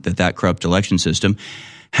seeing that corrupt election system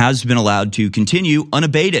has been allowed to continue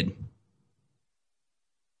unabated.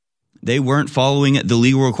 They weren't following the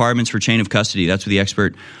legal requirements for chain of custody. That's what the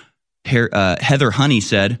expert Heather Honey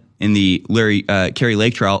said in the Kari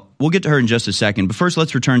Lake trial. We'll get to her in just a second. But first,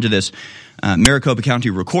 let's return to this Maricopa County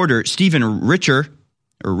recorder, Stephen Richer.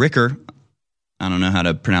 I don't know how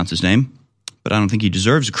to pronounce his name, but I don't think he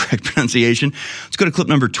deserves a correct pronunciation. Let's go to clip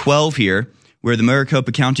number 12 here, where the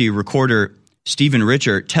Maricopa County recorder, Stephen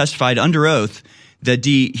Richer, testified under oath that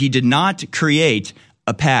he did not create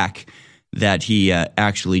a PAC that he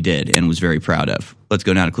actually did and was very proud of. Let's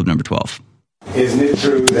go now to clip number 12. Isn't it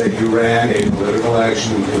true that you ran a political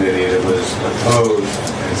action committee that was opposed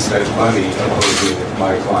and spent money opposing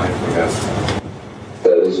my client for governor?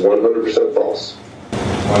 That is 100% false.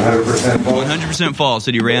 100% false? 100% false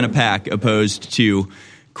that he ran a PAC opposed to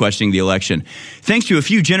questioning the election. Thanks to a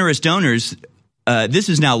few generous donors, this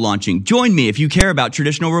is now launching. Join me if you care about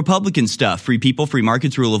traditional Republican stuff, free people, free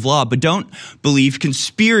markets, rule of law, but don't believe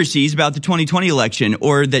conspiracies about the 2020 election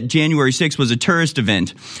or that January 6th was a tourist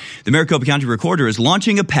event. The Maricopa County Recorder is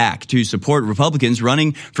launching a PAC to support Republicans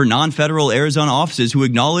running for non-federal Arizona offices who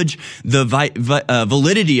acknowledge the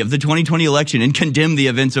validity of the 2020 election and condemn the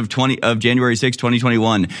events of January 6,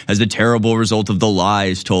 2021 as a terrible result of the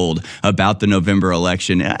lies told about the November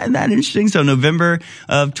election. Isn't that interesting? So November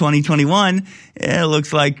of 2021, it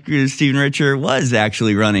looks like Stephen Richer was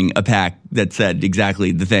actually running a PAC that said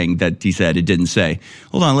exactly the thing that he said it didn't say.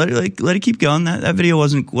 Hold on, let it keep going. That video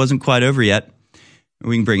wasn't quite over yet.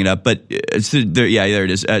 We can bring it up, but there it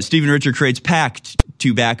is. Stephen Richer creates PAC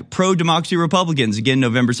to back pro-democracy Republicans. Again,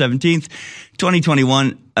 November 17th,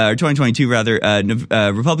 2022 rather.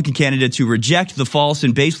 Republican candidates who reject the false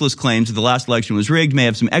and baseless claims that the last election was rigged may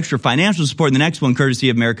have some extra financial support in the next one, courtesy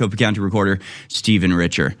of Maricopa County Recorder Stephen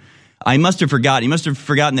Richer. He must have forgotten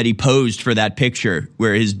that he posed for that picture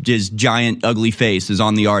where his giant ugly face is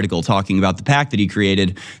on the article talking about the PAC that he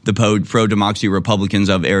created, the pro-democracy Republicans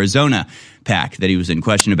of Arizona PAC that he was in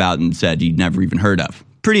question about and said he'd never even heard of.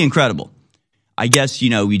 Pretty incredible. I guess,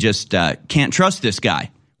 we just can't trust this guy,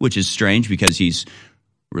 which is strange because he's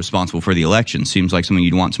responsible for the election. Seems like something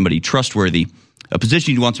you'd want somebody trustworthy, a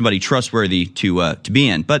position you'd want somebody trustworthy to be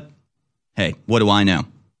in. But hey, what do I know?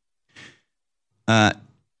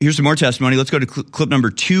 Here's some more testimony. Let's go to clip number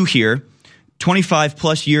 2 here.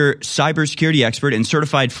 25-plus year cybersecurity expert and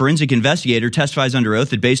certified forensic investigator testifies under oath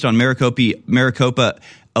that based on Maricopa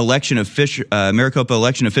election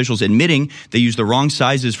officials admitting they used the wrong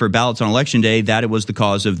sizes for ballots on Election Day, that it was the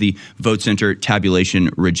cause of the vote center tabulation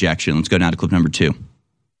rejection. Let's go now to clip number 2.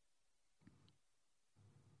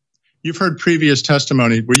 You've heard previous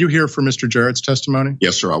testimony. Were you here for Mr. Jarrett's testimony?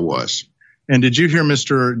 Yes, sir, I was. And did you hear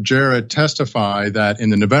Mr. Jarrett testify that in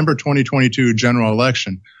the November 2022 general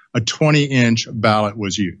election, a 20-inch ballot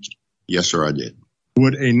was used? Yes, sir, I did.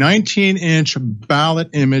 Would a 19-inch ballot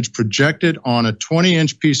image projected on a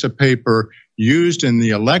 20-inch piece of paper used in the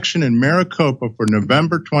election in Maricopa for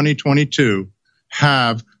November 2022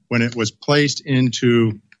 have when it was placed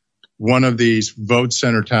into one of these vote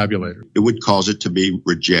center tabulators? It would cause it to be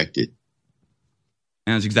rejected.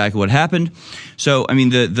 And that's exactly what happened. So,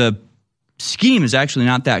 the scheme is actually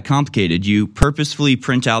not that complicated. You purposefully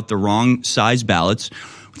print out the wrong size ballots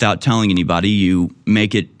without telling anybody. You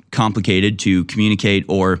make it complicated to communicate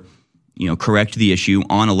or, correct the issue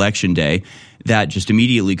on Election Day. That just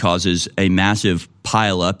immediately causes a massive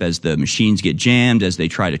pileup as the machines get jammed, as they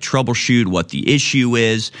try to troubleshoot what the issue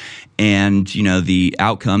is. And, the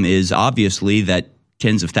outcome is obviously that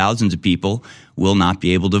tens of thousands of people will not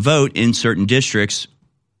be able to vote in certain districts,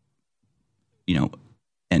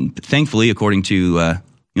 and thankfully, according to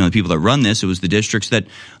the people that run this, it was the districts that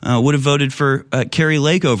would have voted for Kari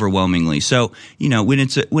Lake overwhelmingly. So when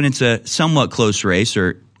it's a somewhat close race,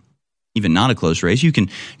 or even not a close race, you can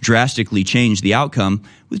drastically change the outcome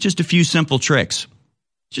with just a few simple tricks,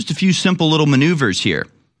 just a few simple little maneuvers here.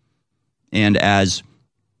 And as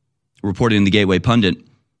reported in the Gateway Pundit,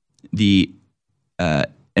 an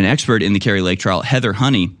expert in the Kari Lake trial, Heather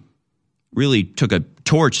Honey, really took a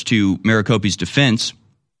torch to Maricopa's defense.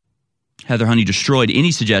 Heather Honey destroyed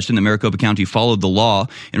any suggestion that Maricopa County followed the law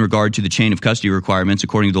in regard to the chain of custody requirements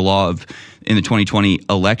according to the law in the 2022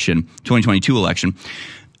 election.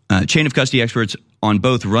 Chain of custody experts on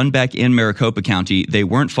both Runbeck and Maricopa County, they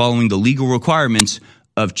weren't following the legal requirements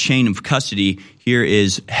of chain of custody. Here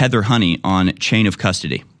is Heather Honey on chain of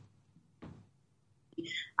custody.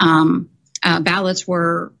 Ballots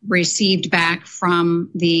were received back from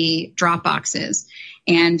the drop boxes.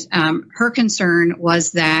 And her concern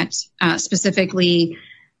was that specifically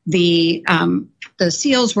the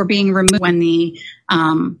seals were being removed when the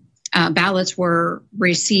ballots were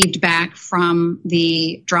received back from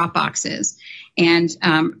the drop boxes. And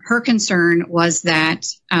her concern was that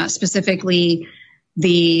specifically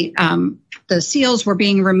the seals were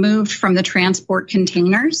being removed from the transport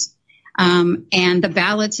containers, and the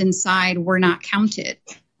ballots inside were not counted.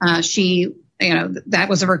 That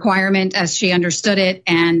was a requirement as she understood it,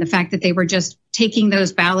 and the fact that they were just taking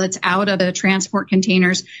those ballots out of the transport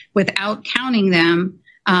containers without counting them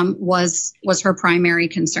was her primary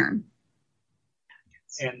concern.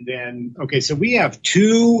 And then, so we have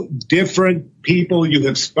two different people you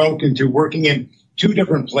have spoken to working in two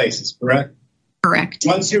different places, correct? Correct.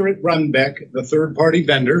 One's here at Runbeck, the third-party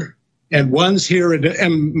vendor, and one's here at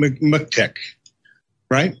MCTEC,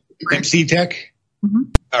 right? MCTEC? Mm-hmm.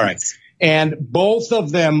 All right. And both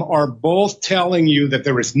of them are both telling you that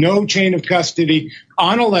there is no chain of custody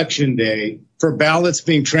on Election Day for ballots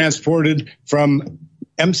being transported from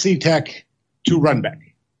MCTEC to Runbeck.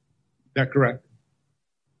 Is that correct?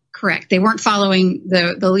 Correct. They weren't following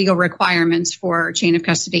the legal requirements for chain of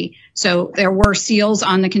custody. So there were seals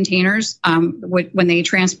on the containers when they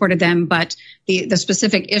transported them, but the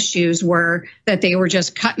specific issues were that they were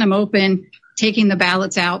just cutting them open, taking the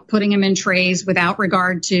ballots out, putting them in trays without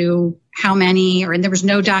regard to how many, and there was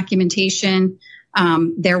no documentation.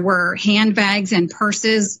 There were handbags and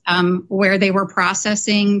purses where they were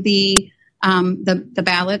processing the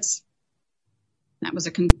ballots. That was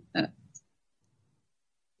a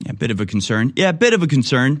bit of a concern. Yeah, a bit of a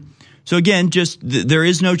concern. So again, there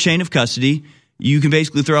is no chain of custody. You can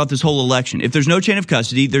basically throw out this whole election. If there's no chain of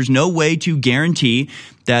custody, there's no way to guarantee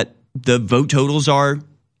that the vote totals are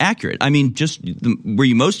accurate. I mean, where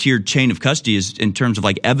you most hear chain of custody is in terms of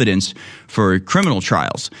like evidence for criminal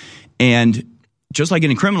trials. And just like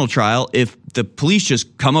in a criminal trial, if the police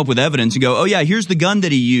just come up with evidence and go, oh yeah, here's the gun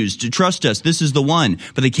that he used, to trust us, this is the one,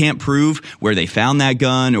 but they can't prove where they found that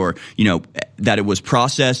gun or, that it was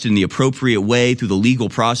processed in the appropriate way through the legal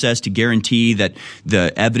process to guarantee that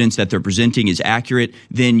the evidence that they're presenting is accurate,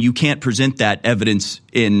 then you can't present that evidence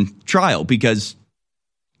in trial because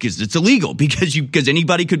it's illegal, because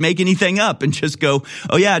anybody could make anything up and just go,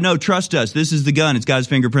 oh yeah, no, trust us, this is the gun, it's got his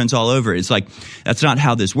fingerprints all over it. It's like, that's not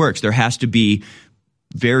how this works. There has to be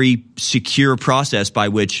very secure process by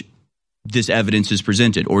which this evidence is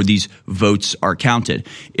presented or these votes are counted.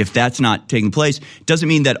 If that's not taking place, it doesn't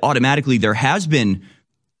mean that automatically there has been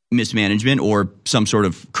mismanagement or some sort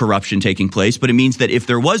of corruption taking place, but it means that if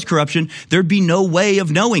there was corruption, there'd be no way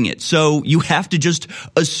of knowing it. So you have to just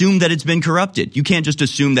assume that it's been corrupted. You can't just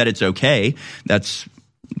assume that it's okay. That's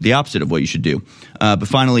the opposite of what you should do. But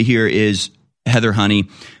finally, here is Heather Honey.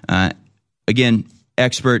 Again,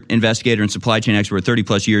 expert, investigator, and supply chain expert with 30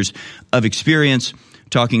 plus years of experience,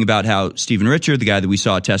 talking about how Stephen Richard, the guy that we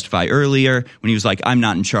saw testify earlier, when he was like, I'm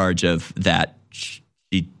not in charge of that,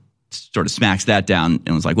 he sort of smacks that down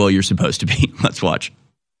and was like, well, you're supposed to be. Let's watch.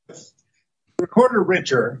 Recorder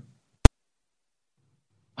Richard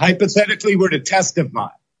hypothetically were to testify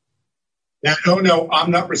that, oh no,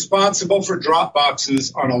 I'm not responsible for drop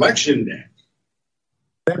boxes on Election Day.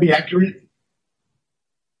 Would that be accurate?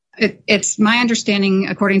 It's my understanding,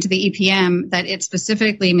 according to the EPM, that it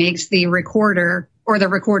specifically makes the recorder or the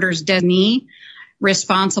recorder's designee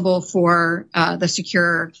responsible for the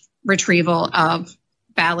secure retrieval of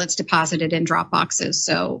ballots deposited in drop boxes.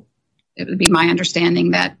 So it would be my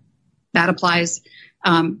understanding that applies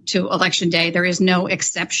to Election Day. There is no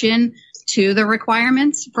exception to the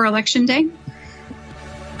requirements for Election Day.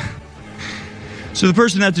 So the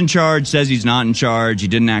person that's in charge says he's not in charge. He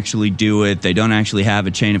didn't actually do it. They don't actually have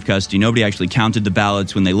a chain of custody. Nobody actually counted the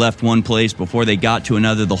ballots when they left one place before they got to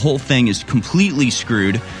another. The whole thing is completely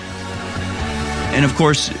screwed. And of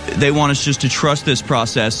course, they want us just to trust this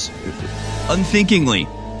process unthinkingly.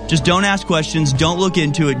 Just don't ask questions. Don't look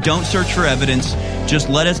into it. Don't search for evidence. Just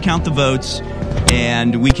let us count the votes,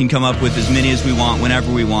 and we can come up with as many as we want, whenever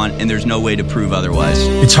we want, and there's no way to prove otherwise.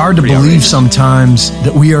 It's hard to believe sometimes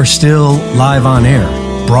that we are still live on air,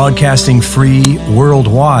 broadcasting free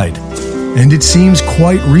worldwide. And it seems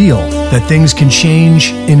quite real that things can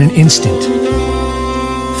change in an instant.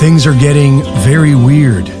 Things are getting very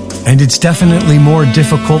weird, and it's definitely more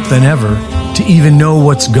difficult than ever to even know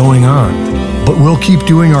what's going on. But we'll keep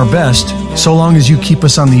doing our best so long as you keep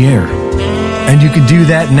us on the air. And you can do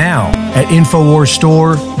that now at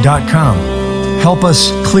InfoWarsStore.com. Help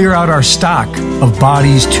us clear out our stock of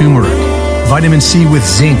Body's turmeric, vitamin C with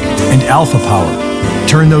zinc, and Alpha Power.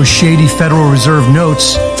 Turn those shady Federal Reserve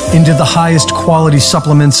notes into the highest quality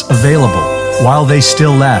supplements available while they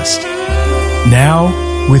still last. Now,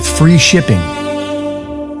 with free shipping.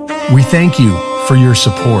 We thank you for your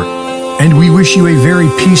support, and we wish you a very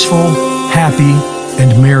peaceful, happy,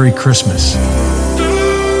 and Merry Christmas.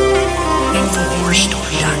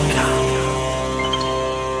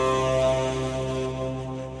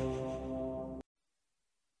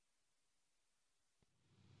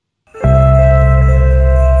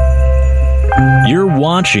 You're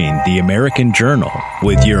watching The American Journal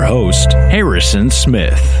with your host, Harrison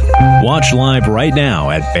Smith. Watch live right now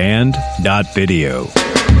at band.video.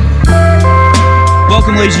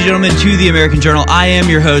 Welcome, ladies and gentlemen, to The American Journal. I am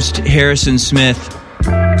your host, Harrison Smith.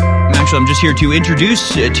 I'm just here to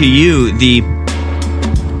introduce to you the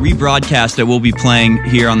rebroadcast that we'll be playing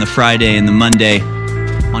here on the Friday and the Monday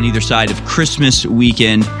on either side of Christmas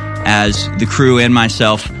weekend, as the crew and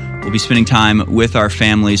myself will be spending time with our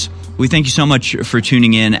families. We thank you so much for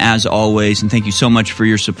tuning in, as always, and thank you so much for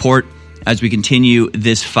your support as we continue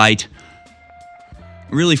this fight,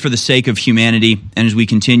 really for the sake of humanity, and as we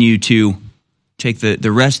continue to take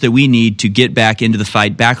the rest that we need to get back into the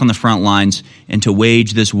fight, back on the front lines, and to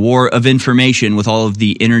wage this war of information with all of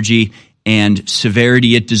the energy and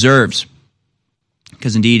severity it deserves.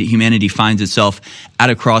 Because indeed, humanity finds itself at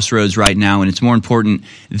a crossroads right now, and it's more important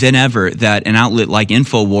than ever that an outlet like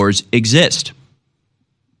InfoWars exist.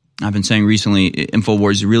 I've been saying recently,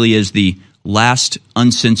 InfoWars really is the last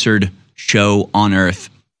uncensored show on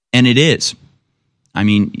earth. And it is. I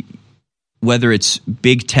mean, whether it's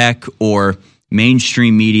big tech or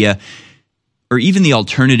mainstream media, or even the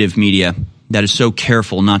alternative media that is so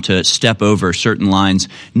careful not to step over certain lines,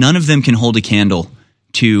 none of them can hold a candle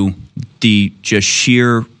to the just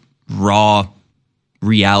sheer, raw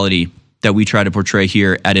reality that we try to portray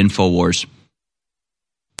here at InfoWars.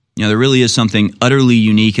 You know, there really is something utterly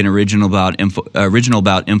unique and original about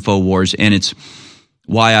InfoWars, and it's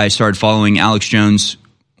why I started following Alex Jones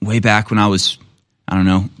way back when I was,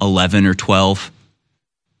 11 or 12,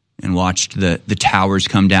 and watched the towers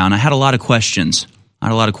come down. I had a lot of questions,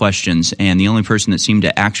 and the only person that seemed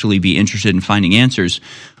to actually be interested in finding answers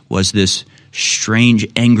was this strange,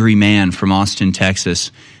 angry man from Austin,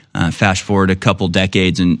 Texas. Fast forward a couple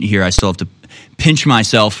decades, and here I still have to pinch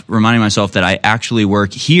myself, reminding myself that I actually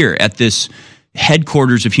work here at this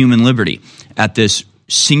headquarters of human liberty, at this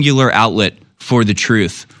singular outlet for the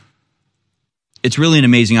truth. It's really an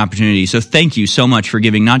amazing opportunity. So thank you so much for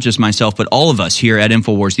giving not just myself, but all of us here at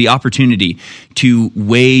InfoWars the opportunity to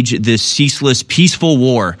wage this ceaseless, peaceful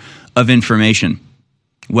war of information.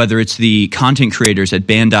 Whether it's the content creators at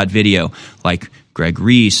band.video, like Greg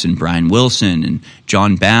Reese and Brian Wilson and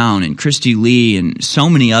John Bound and Christy Lee and so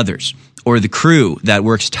many others, or the crew that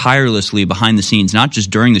works tirelessly behind the scenes, not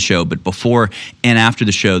just during the show, but before and after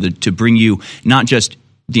the show, to bring you not just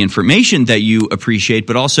the information that you appreciate,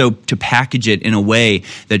 but also to package it in a way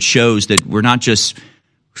that shows that we're not just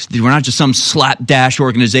some slapdash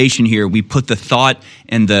organization here. We put the thought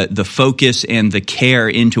and the focus and the care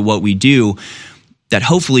into what we do that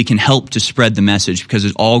hopefully can help to spread the message, because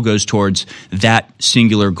it all goes towards that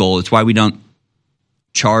singular goal. It's why we don't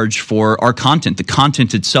charge for our content. The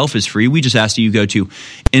content itself is free. We just ask that you go to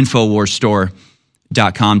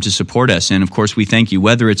InfoWarsStore.com to support us. And of course, we thank you,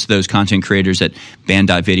 whether it's those content creators at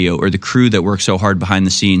band.video, or the crew that works so hard behind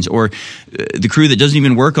the scenes, or the crew that doesn't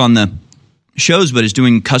even work on the shows but is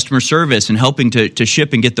doing customer service and helping to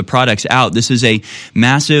ship and get the products out. This is a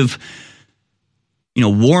massive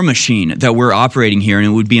war machine that we're operating here, and it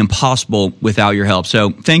would be impossible without your help. So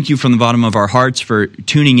thank you from the bottom of our hearts for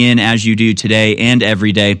tuning in as you do today and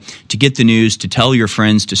every day to get the news, to tell your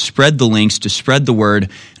friends, to spread the links, to spread the word,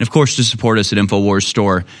 and of course to support us at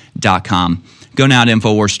InfoWarsStore.com. Go now to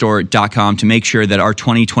InfoWarsStore.com to make sure that our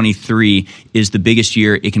 2023 is the biggest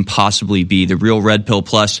year it can possibly be. The Real Red Pill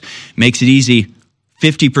Plus makes it easy.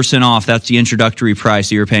 50% off. That's the introductory price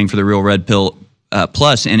that you're paying for the Real Red Pill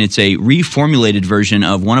Plus, and it's a reformulated version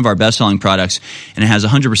of one of our best-selling products, and it has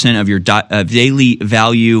 100% of your daily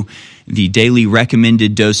value, the daily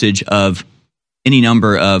recommended dosage of any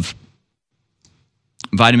number of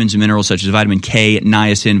vitamins and minerals such as vitamin K,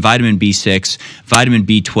 niacin, vitamin B6, vitamin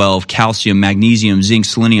B12, calcium, magnesium, zinc,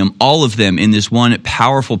 selenium, all of them in this one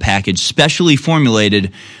powerful package, specially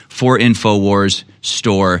formulated for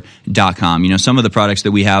InfoWarsStore.com. You know, some of the products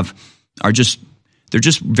that we have are they're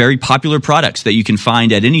just very popular products that you can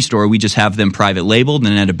find at any store. We just have them private labeled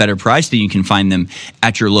and at a better price than you can find them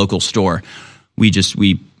at your local store. We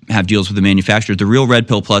have deals with the manufacturers. The Real Red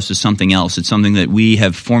Pill Plus is something else. It's something that we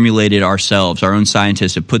have formulated ourselves. Our own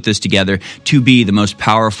scientists have put this together to be the most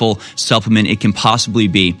powerful supplement it can possibly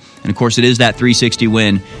be. And of course, it is that 360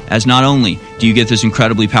 win, as not only do you get this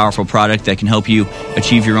incredibly powerful product that can help you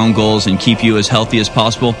achieve your own goals and keep you as healthy as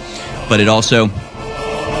possible, but it also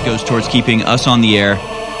goes towards keeping us on the air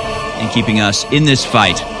and keeping us in this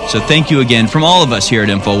fight. So thank you again from all of us here at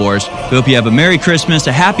InfoWars. We hope you have a Merry Christmas,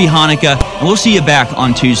 a Happy Hanukkah, and we'll see you back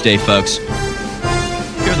on Tuesday, folks.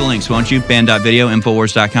 Here are the links, won't you? Band.video,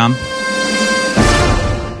 InfoWars.com.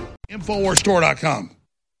 InfoWarsStore.com.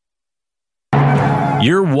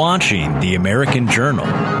 You're watching The American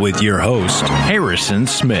Journal with your host, Harrison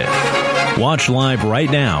Smith. Watch live right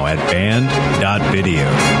now at Band.video.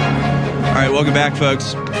 All right, welcome back,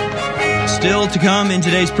 folks. Still to come in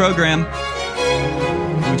today's program,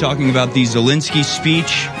 we're talking about the Zelensky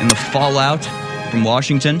speech and the fallout from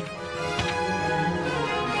Washington.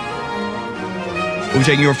 We'll be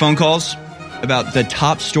taking your phone calls about the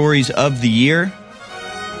top stories of the year.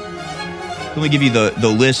 Let me give you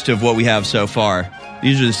the list of what we have so far.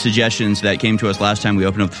 These are the suggestions that came to us last time we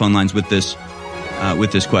opened up the phone lines with this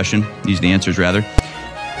question. These are the answers, rather.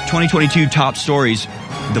 2022 top stories: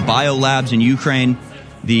 the biolabs in Ukraine,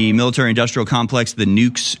 the military-industrial complex, the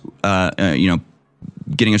nukes,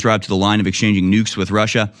 getting us right up to the line of exchanging nukes with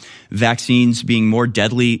Russia, vaccines being more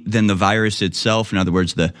deadly than the virus itself. In other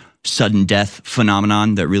words, the sudden death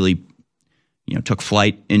phenomenon that really, took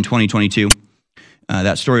flight in 2022.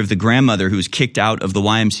 That story of the grandmother who was kicked out of the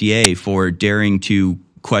YMCA for daring to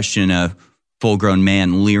question a full-grown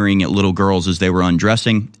man leering at little girls as they were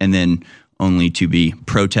undressing, and then only to be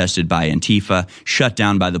protested by Antifa, shut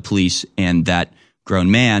down by the police, and that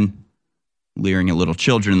grown man leering at little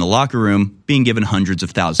children in the locker room being given hundreds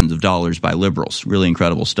of thousands of dollars by liberals. Really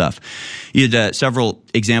incredible stuff. You had several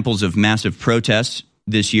examples of massive protests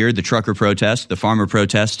this year: the trucker protest, the farmer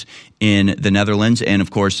protest in the Netherlands, and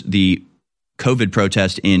of course the COVID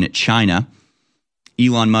protest in China.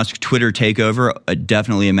 Elon Musk Twitter takeover,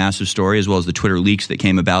 definitely a massive story, as well as the Twitter leaks that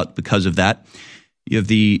came about because of that. You have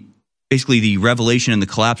basically the revelation and the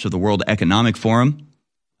collapse of the World Economic Forum,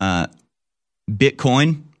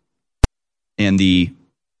 Bitcoin, and the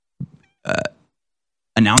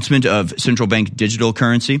announcement of central bank digital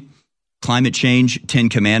currency, climate change, 10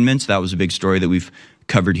 Commandments. That was a big story that we've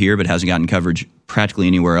covered here, but hasn't gotten coverage practically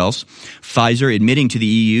anywhere else. Pfizer admitting to the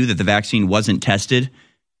EU that the vaccine wasn't tested.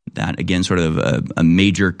 That, again, sort of a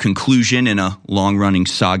major conclusion in a long-running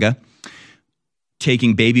saga.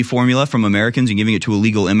 Taking baby formula from Americans and giving it to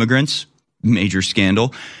illegal immigrants. Major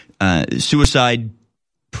scandal. Suicide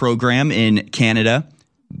program in Canada.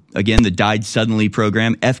 Again, the died suddenly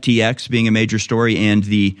program. FTX being a major story, and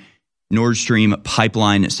the Nord Stream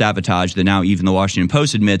pipeline sabotage that now even the Washington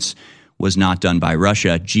Post admits was not done by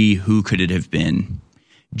Russia. Gee, who could it have been?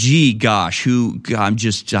 Gee, gosh,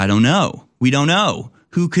 I don't know. We don't know.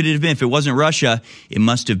 Who could it have been? If it wasn't Russia, it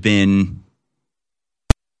must have been...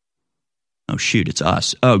 Oh, shoot, it's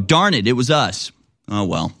us. Oh, darn it, it was us. Oh,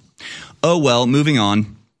 well, moving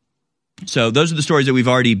on. So those are the stories that we've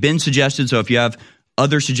already been suggested. So if you have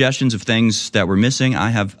other suggestions of things that we're missing, I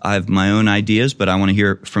have my own ideas, but I want to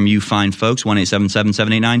hear from you fine folks.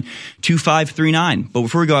 1-877-789-2539. But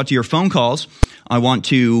before we go out to your phone calls, I want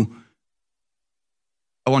to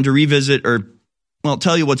revisit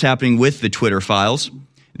tell you what's happening with the Twitter files.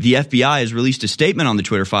 The FBI has released a statement on the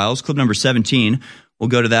Twitter files, clip number 17. We'll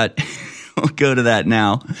go to that. We'll go to that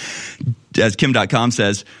now. As Kim.com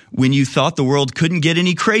says, when you thought the world couldn't get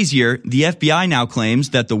any crazier, the FBI now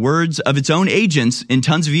claims that the words of its own agents in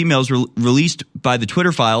tons of emails released by the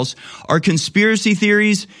Twitter files are conspiracy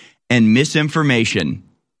theories and misinformation.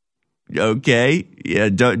 Okay. Yeah,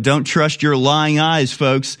 don't trust your lying eyes,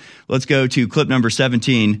 folks. Let's go to clip number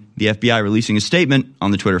 17, the FBI releasing a statement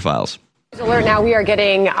on the Twitter files. Alert now, we are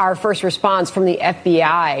getting our first response from the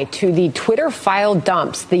FBI to the Twitter file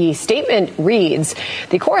dumps. The statement reads,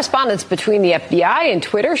 the correspondence between the FBI and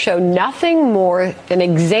Twitter show nothing more than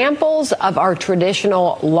examples of our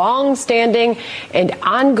traditional long-standing and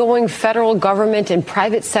ongoing federal government and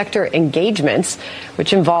private sector engagements,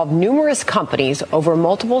 which involve numerous companies over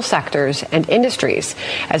multiple sectors and industries.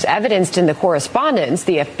 As evidenced in the correspondence,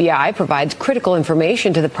 the FBI provides critical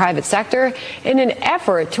information to the private sector in an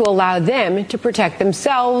effort to allow them to protect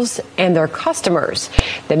themselves and their customers.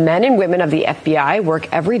 The men and women of the FBI work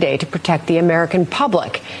every day to protect the American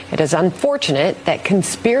public. It is unfortunate that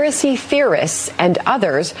conspiracy theorists and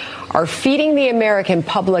others are feeding the American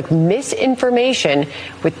public misinformation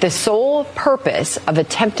with the sole purpose of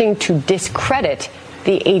attempting to discredit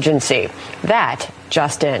the agency. That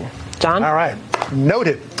just in. John? All right.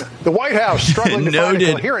 Noted. The White House struggling to find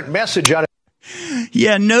a coherent message out of...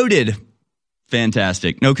 Yeah, noted.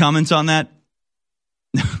 Fantastic. No comments on that?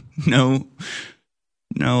 No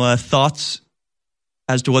thoughts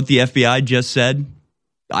as to what the FBI just said?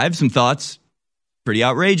 I have some thoughts. Pretty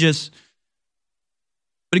outrageous.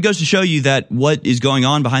 But it goes to show you that what is going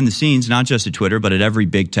on behind the scenes, not just at Twitter, but at every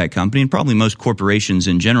big tech company and probably most corporations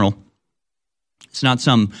in general, it's not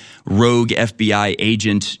some rogue FBI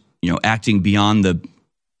agent, acting beyond the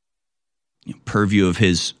purview of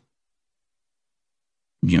his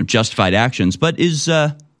justified actions, but is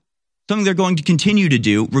something they're going to continue to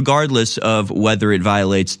do regardless of whether it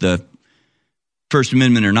violates the First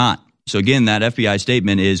Amendment or not. So again, that FBI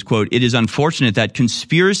statement is, quote, it is unfortunate that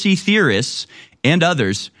conspiracy theorists and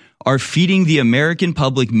others are feeding the American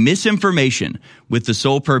public misinformation with the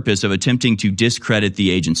sole purpose of attempting to discredit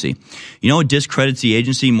the agency. You know what discredits the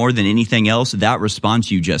agency more than anything else? That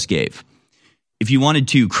response you just gave. If you wanted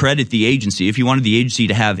to credit the agency, if you wanted the agency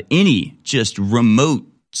to have any just remote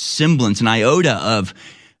semblance, an iota of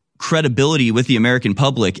credibility with the American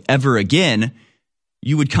public ever again,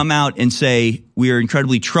 you would come out and say, we are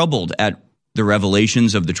incredibly troubled at the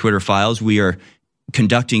revelations of the Twitter files. We are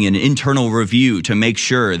conducting an internal review to make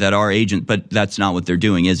sure that our agent, but that's not what they're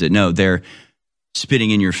doing, is it? No, they're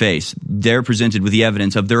spitting in your face. They're presented with the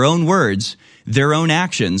evidence of their own words, their own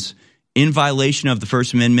actions in violation of the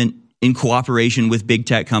First Amendment, in cooperation with big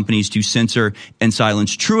tech companies to censor and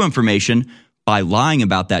silence true information by lying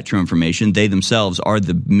about that true information. They themselves are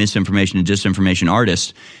the misinformation and disinformation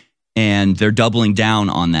artists, and they're doubling down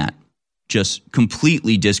on that, just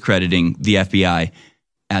completely discrediting the FBI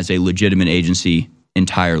as a legitimate agency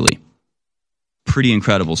entirely. Pretty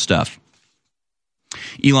incredible stuff.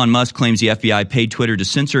 Elon Musk claims the FBI paid Twitter to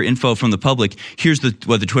censor info from the public. Here's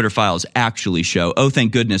what the Twitter files actually show. Oh,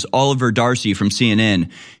 thank goodness. Oliver Darcy from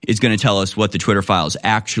CNN is going to tell us what the Twitter files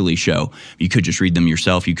actually show. You could just read them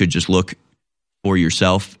yourself. You could just look for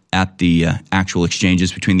yourself at the actual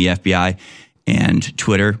exchanges between the FBI and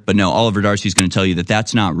Twitter. But no, Oliver Darcy is going to tell you that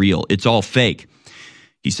that's not real. It's all fake.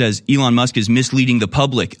 He says Elon Musk is misleading the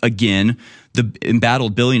public again. The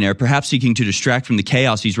embattled billionaire, perhaps seeking to distract from the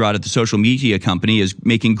chaos he's wrought at the social media company, is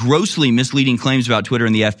making grossly misleading claims about Twitter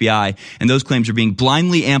and the FBI, and those claims are being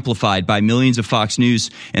blindly amplified by millions of Fox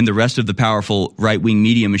News and the rest of the powerful right-wing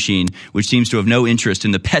media machine, which seems to have no interest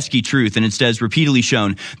in the pesky truth and instead has repeatedly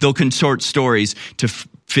shown they'll contort stories to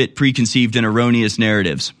fit preconceived and erroneous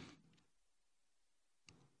narratives.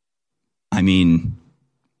 I mean,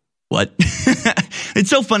 what? It's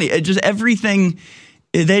so funny. It just everything,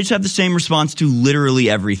 they just have the same response to literally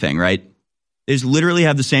everything, right? They just literally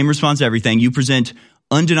have the same response to everything. You present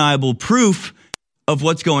undeniable proof of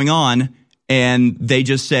what's going on, and they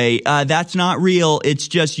just say, that's not real. It's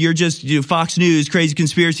just, you're just Fox News, crazy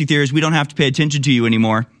conspiracy theorists. We don't have to pay attention to you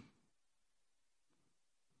anymore.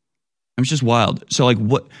 It's just wild. So like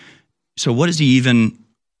what is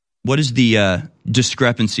the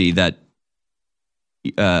discrepancy that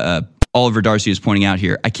Oliver Darcy is pointing out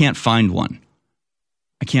here? I can't find one.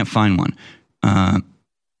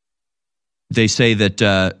 They say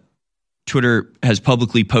that Twitter has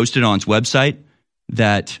publicly posted on its website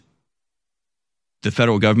that the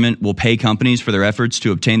federal government will pay companies for their efforts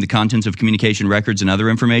to obtain the contents of communication records and other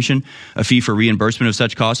information. A fee for reimbursement of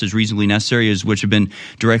such costs is reasonably necessary, as which have been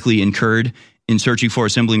directly incurred in searching for,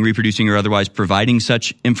 assembling, reproducing, or otherwise providing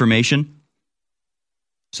such information.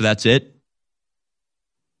 So that's it.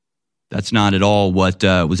 That's not at all what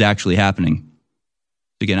was actually happening.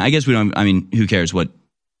 Again, I guess who cares what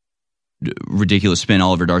ridiculous spin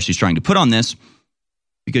Oliver Darcy's trying to put on this,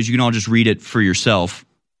 because you can all just read it for yourself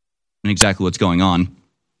and exactly what's going on.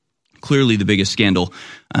 Clearly the biggest scandal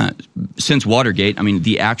since Watergate,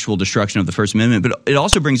 the actual destruction of the First Amendment, but it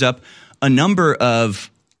also brings up a number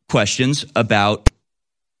of questions about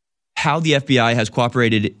how the FBI has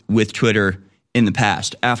cooperated with Twitter in the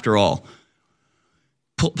past. After all,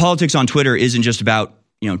 politics on Twitter isn't just about,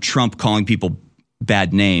 Trump calling people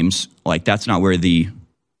bad names. Like, that's not where the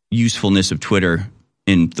usefulness of Twitter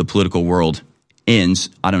in the political world ends.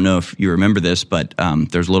 I don't know if you remember this, but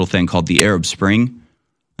there's a little thing called the Arab Spring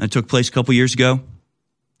that took place a couple years ago.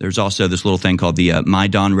 There's also this little thing called the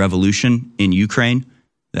Maidan Revolution in Ukraine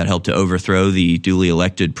that helped to overthrow the duly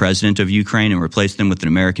elected president of Ukraine and replace them with an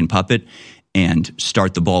American puppet and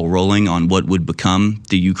start the ball rolling on what would become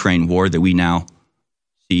the Ukraine war that we now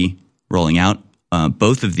see rolling out.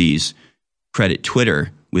 Both of these credit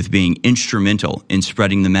Twitter with being instrumental in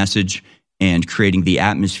spreading the message and creating the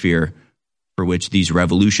atmosphere for which these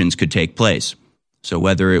revolutions could take place. So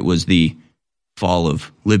whether it was the fall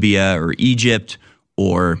of Libya or Egypt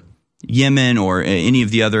or Yemen or any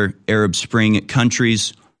of the other Arab Spring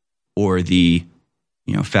countries, or the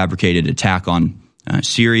fabricated attack on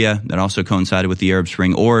Syria that also coincided with the Arab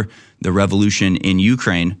Spring, or the revolution in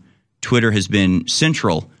Ukraine, Twitter has been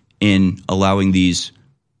central in allowing these,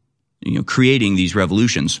 creating these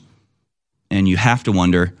revolutions. And you have to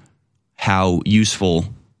wonder how useful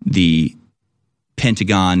the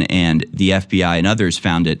Pentagon and the FBI and others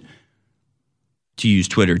found it to use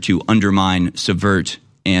Twitter to undermine, subvert,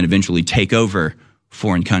 and eventually take over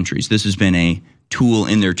foreign countries. This has been a tool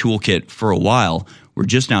in their toolkit for a while. We're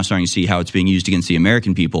just now starting to see how it's being used against the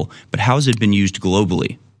American people, but how has it been used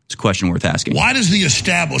globally? It's a question worth asking. Why does the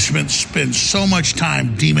establishment spend so much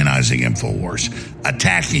time demonizing InfoWars,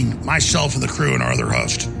 attacking myself and the crew and our other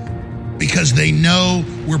host? Because they know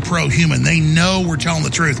we're pro-human. They know we're telling the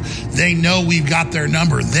truth. They know we've got their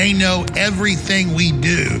number. They know everything we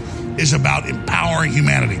do is about empowering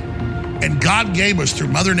humanity. And God gave us, through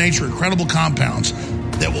Mother Nature, incredible compounds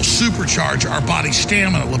that will supercharge our body's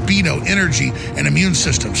stamina, libido, energy, and immune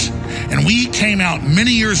systems. And we came out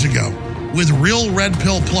many years ago with Real Red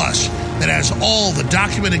Pill Plus that has all the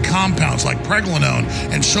documented compounds like pregnenolone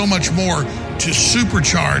and so much more to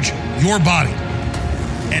supercharge your body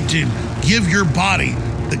and to give your body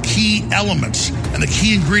the key elements and the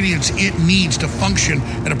key ingredients it needs to function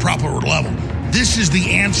at a proper level. This is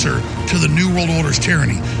the answer to the New World Order's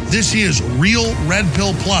tyranny. This is Real Red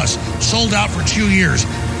Pill Plus, sold out for 2 years,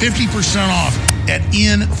 50% off at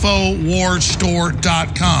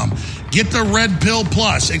InfoWarsStore.com. Get the Red Pill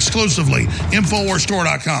Plus exclusively,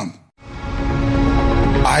 InfoWarsStore.com.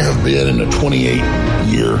 I have been in a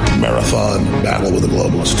 28-year marathon battle with a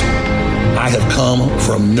globalist. I have come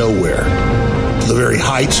from nowhere to the very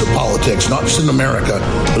heights of politics, not just in America,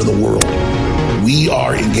 but in the world. We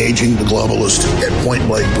are engaging the globalists at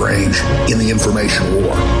point-blank range in the information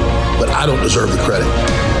war. But I don't deserve the credit.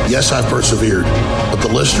 Yes, I've persevered, but the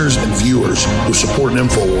listeners and viewers who support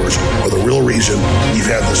InfoWars are the real reason we've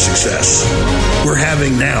had this success. We're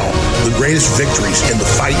having now the greatest victories in the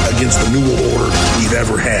fight against the New World Order we've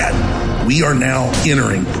ever had. We are now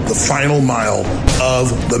entering the final mile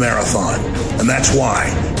of the marathon. And that's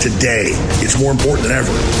why today it's more important than ever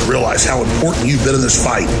to realize how important you've been in this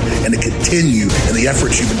fight and to continue in the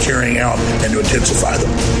efforts you've been carrying out and to intensify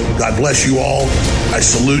them. God bless you all. I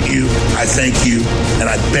salute you. I thank you. And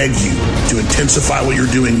I beg you to intensify what you're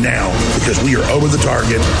doing now, because we are over the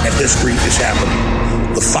target and history is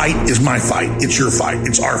happening. The fight is my fight. It's your fight.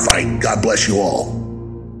 It's our fight. God bless you all.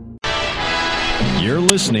 You're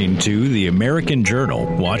listening to The American Journal.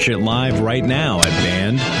 Watch it live right now at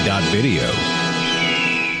band.video.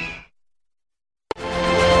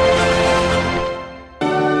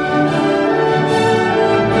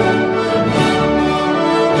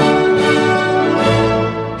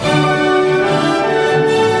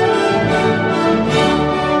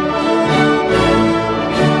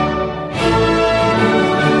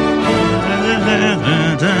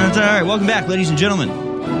 All right, welcome back, ladies and gentlemen.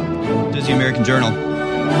 This is The American Journal.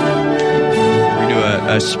 We're going to do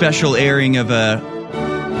a special airing of a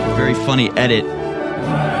very funny edit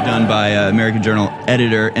done by American Journal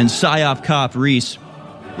editor and PSYOP cop Reese a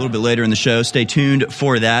little bit later in the show. Stay tuned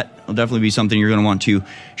for that. It'll definitely be something you're going to want to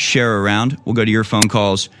share around. We'll go to your phone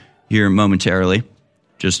calls here momentarily,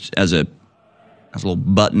 just as a little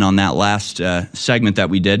button on that last segment that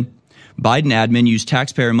we did. Biden admin used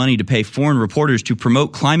taxpayer money to pay foreign reporters to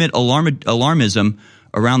promote climate alarmism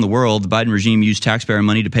around the world. The Biden regime used taxpayer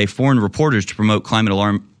money to pay foreign reporters to promote climate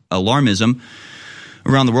alarmism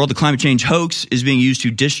around the world. The climate change hoax is being used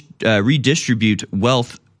to redistribute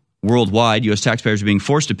wealth worldwide. U.S. taxpayers are being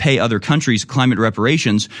forced to pay other countries climate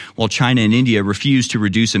reparations while China and India refuse to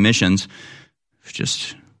reduce emissions.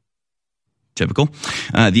 Just typical.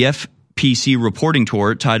 The PC reporting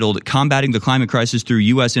tour titled Combating the Climate Crisis Through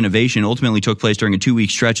U.S. Innovation ultimately took place during a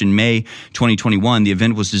 2-week stretch in May 2021. The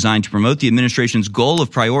event was designed to promote the administration's goal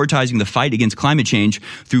of prioritizing the fight against climate change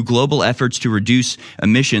through global efforts to reduce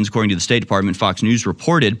emissions, according to the State Department. Fox News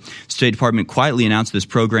reported the State Department quietly announced this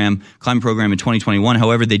climate program in 2021.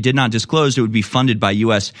 However, they did not disclose it would be funded by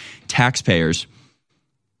U.S. taxpayers.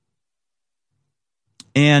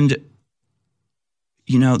 And,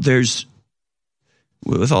 there's,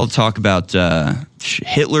 with all the talk about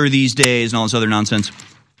Hitler these days and all this other nonsense,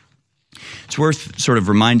 it's worth sort of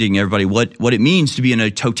reminding everybody what it means to be in a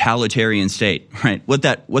totalitarian state, right? What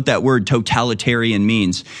that word totalitarian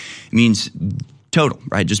means. It means total,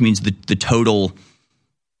 right? It just means the total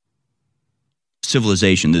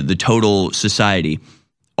civilization, the total society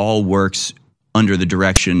all works under the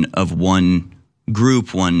direction of one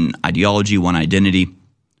group, one ideology, one identity,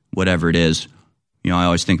 whatever it is. I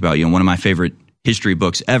always think about, one of my favorite history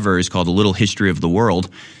books ever is called A Little History of the World,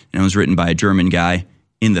 and it was written by a German guy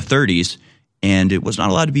in the 30s, and it was not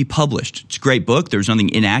allowed to be published. It's a great book. There was nothing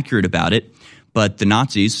inaccurate about it, but the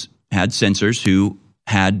Nazis had censors who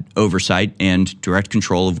had oversight and direct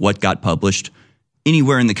control of what got published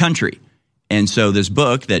anywhere in the country. And so this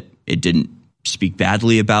book, that it didn't speak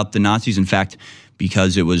badly about the Nazis. In fact,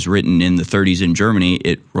 because it was written in the 30s in Germany,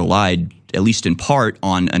 it relied, at least in part,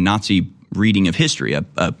 on a Nazi reading of history, a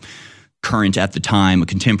current at the time, a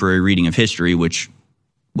contemporary reading of history, which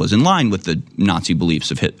was in line with the Nazi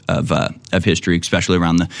beliefs of history, especially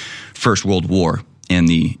around the First World War and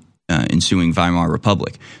the ensuing Weimar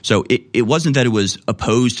Republic. So it wasn't that it was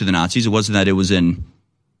opposed to the Nazis. It wasn't that it was in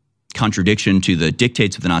contradiction to the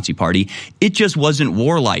dictates of the Nazi Party. It just wasn't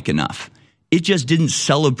warlike enough. It just didn't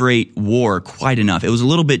celebrate war quite enough. It was a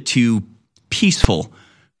little bit too peaceful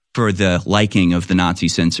for the liking of the Nazi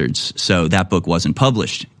censors. So that book wasn't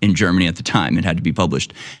published in Germany at the time. It had to be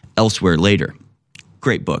published elsewhere later.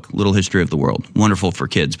 Great book, Little History of the World. Wonderful for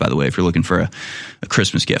kids, by the way, if you're looking for a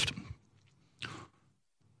Christmas gift.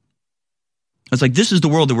 It's like, this is the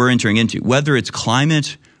world that we're entering into, whether it's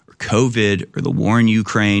climate or COVID or the war in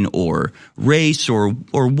Ukraine or race or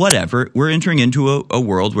whatever. We're entering into a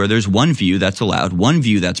world where there's one view that's allowed, one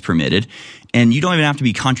view that's permitted, and you don't even have to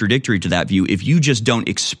be contradictory to that view. If you just don't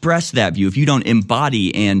express that view, if you don't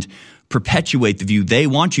embody and perpetuate the view they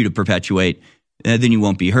want you to perpetuate, then you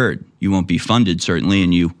won't be heard. You won't be funded, certainly,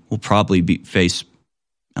 and you will probably face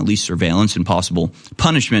at least surveillance and possible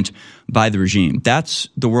punishment by the regime. That's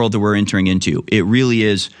the world that we're entering into. It really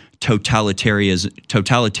is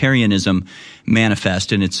totalitarianism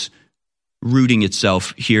manifest, and it's rooting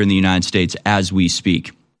itself here in the United States as we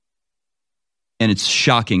speak. And it's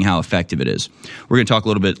shocking how effective it is. We're going to talk a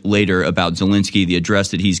little bit later about Zelensky, the address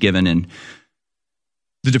that he's given, and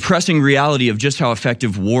the depressing reality of just how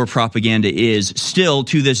effective war propaganda is still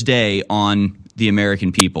to this day on the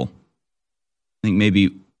American people. I think maybe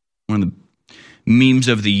one of the memes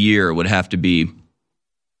of the year would have to be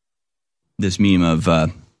this meme of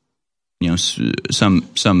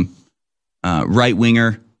some right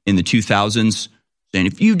winger in the 2000s saying,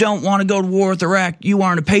 if you don't want to go to war with Iraq, you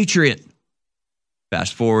aren't a patriot.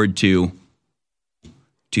 Fast forward to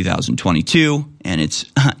 2022, and it's,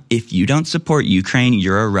 if you don't support Ukraine,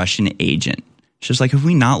 you're a Russian agent. It's just like, have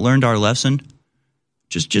we not learned our lesson?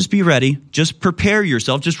 Just be ready. Just prepare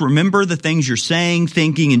yourself. Just remember the things you're saying,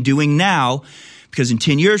 thinking, and doing now, because in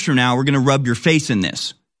 10 years from now, we're going to rub your face in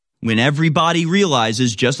this. When everybody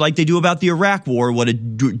realizes, just like they do about the Iraq war, what a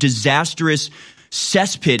disastrous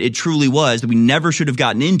cesspit it truly was that we never should have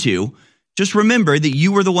gotten into. Just remember that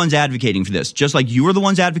you were the ones advocating for this. Just like you were the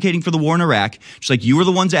ones advocating for the war in Iraq, just like you were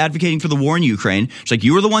the ones advocating for the war in Ukraine, just like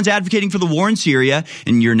you were the ones advocating for the war in Syria,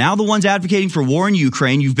 and you're now the ones advocating for war in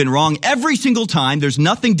Ukraine. You've been wrong every single time. There's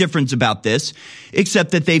nothing different about this,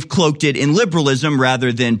 except that they've cloaked it in liberalism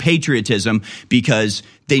rather than patriotism, because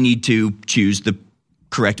they need to choose the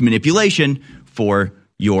correct manipulation for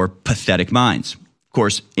your pathetic minds. Of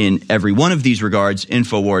course, in every one of these regards,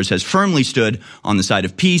 InfoWars has firmly stood on the side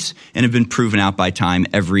of peace and have been proven out by time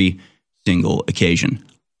every single occasion.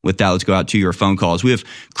 With that, let's go out to your phone calls. We have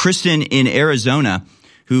Kristen in Arizona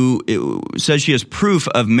who says she has proof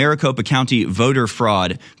of Maricopa County voter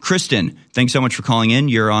fraud. Kristen, thanks so much for calling in.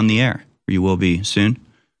 You're on the air. You will be soon.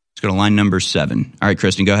 Let's go to line number 7. All right,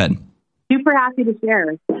 Kristen, go ahead. Super happy to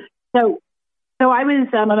share. So I was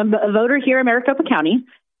a voter here in Maricopa County.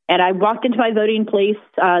 And I walked into my voting place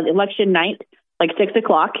election night, like 6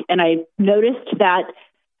 o'clock, and I noticed that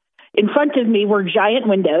in front of me were giant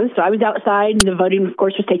windows. So I was outside, and the voting, of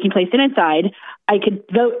course, was taking place inside. I could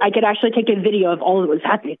vote. I could actually take a video of all that was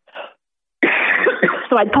happening.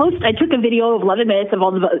 So I took a video of 11 minutes of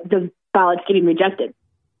all the ballots getting rejected.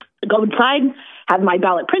 go inside, have my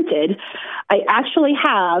ballot printed. I actually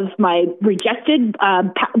have my rejected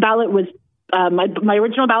ballot was my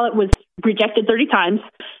original ballot was rejected 30 times,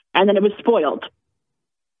 and then it was spoiled.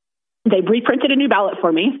 They reprinted a new ballot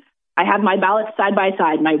for me. I have my ballot side by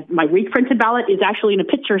side. My reprinted ballot is actually in a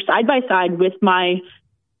picture side by side with my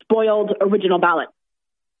spoiled original ballot.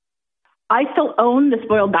 I still own the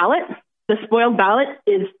spoiled ballot. The spoiled ballot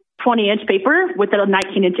is 20-inch paper with a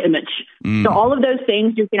 19-inch image. So all of those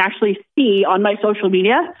things you can actually see on my social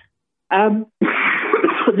media. The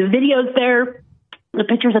videos there, the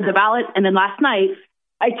pictures of the ballot. And then last night,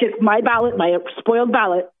 I took my ballot, my spoiled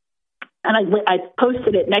ballot, and I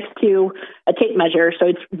posted it next to a tape measure, so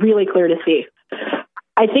it's really clear to see.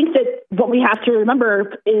 I think that what we have to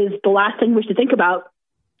remember is the last thing we should think about.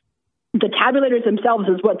 The tabulators themselves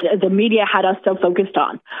is what the media had us so focused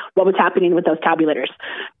on, what was happening with those tabulators.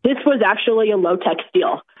 This was actually a low-tech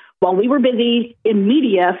steal. While we were busy in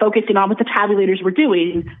media focusing on what the tabulators were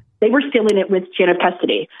doing, they were stealing it with chain of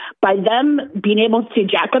custody. By them being able to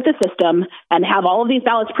jack up the system and have all of these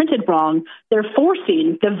ballots printed wrong, they're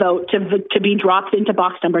forcing the vote to be dropped into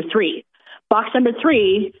box number 3. Box number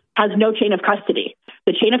 3 has no chain of custody.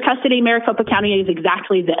 The chain of custody in Maricopa County is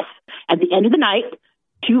exactly this. At the end of the night,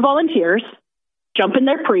 2 volunteers jump in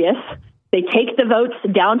their Prius. They take the votes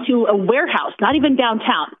down to a warehouse, not even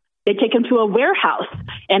downtown. They take them to a warehouse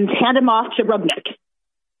and hand them off to Rubnik.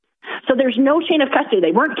 So there's no chain of custody.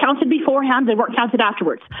 They weren't counted beforehand. They weren't counted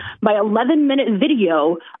afterwards. My 11-minute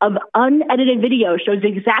video of unedited video shows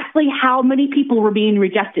exactly how many people were being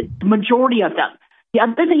rejected, the majority of them. The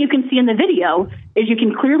other thing you can see in the video is you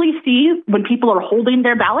can clearly see when people are holding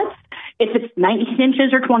their ballots, if it's 19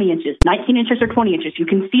 inches or 20 inches, 19 inches or 20 inches. You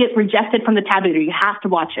can see it rejected from the tabulator. You have to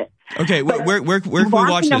watch it. Okay, where can we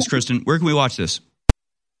watch this, Kristen? Where can we watch this?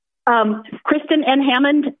 Kristen N.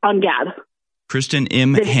 Hammond on Gab. Kristen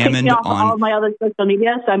M. Hammond on all of my other social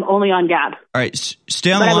media, so I'm only on Gab. All right,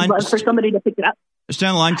 stay on the line. I would love for somebody to pick it up. Stay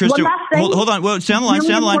on the line, Kristen. Hold on. Well, stay on the line.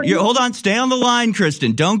 Stay on the line. Hold on. Stay on the line,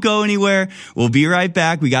 Kristen. Don't go anywhere. We'll be right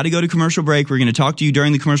back. We got to go to commercial break. We're going to talk to you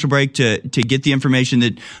during the commercial break to get the information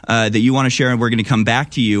that you want to share, and we're going to come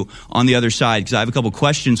back to you on the other side because I have a couple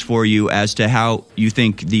questions for you as to how you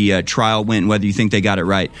think the trial went and whether you think they got it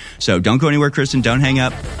right. So don't go anywhere, Kristen. Don't hang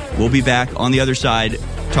up. We'll be back on the other side.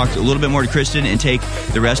 Talk a little bit more to Kristen and take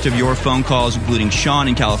the rest of your phone calls, including Sean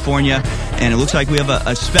in California. And it looks like we have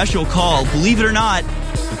a special call. Believe it or not,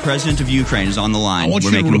 the president of Ukraine is on the line. I want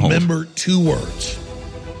you to remember 2 words.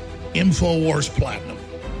 InfoWars Platinum.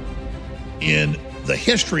 In the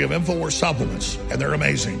history of InfoWars supplements, and they're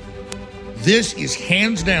amazing, this is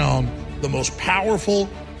hands down the most powerful,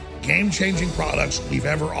 game-changing products we've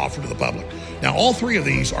ever offered to the public. Now, all 3 of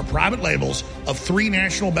these are private labels of 3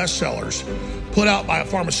 national bestsellers put out by a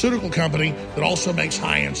pharmaceutical company that also makes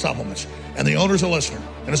high-end supplements. And the owner's a listener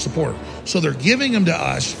and a supporter. So they're giving them to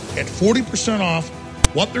us at 40% off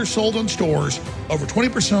what they're sold in stores, over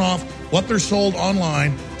 20% off what they're sold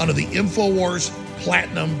online under the InfoWars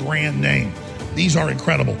Platinum brand name. These are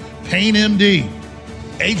incredible. Pain MD,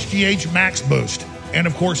 HGH Max Boost, and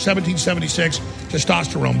of course 1776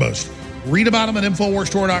 Testosterone Boost. Read about them at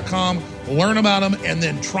InfoWarsStore.com, learn about them, and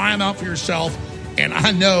then try them out for yourself. And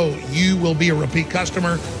I know you will be a repeat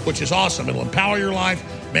customer, which is awesome. It'll empower your life,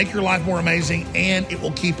 make your life more amazing, and it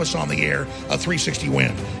will keep us on the air, a 360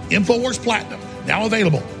 win. InfoWars Platinum, now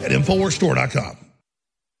available at InfoWarsStore.com.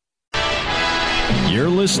 You're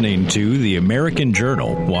listening to The American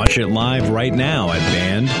Journal. Watch it live right now at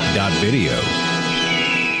band.video.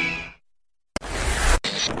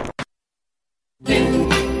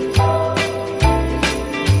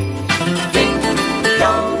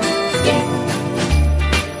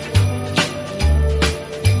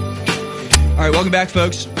 All right, welcome back,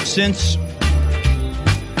 folks. Since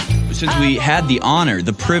we had the honor,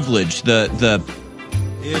 the privilege, the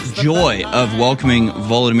joy of welcoming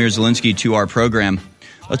Volodymyr Zelensky to our program,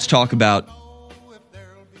 let's talk about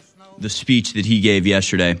the speech that he gave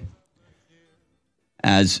yesterday.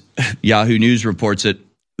 As Yahoo News reports it,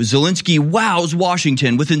 Zelensky wows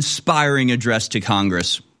Washington with inspiring address to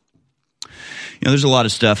Congress. You know, there's a lot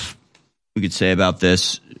of stuff we could say about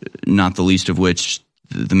this, not the least of which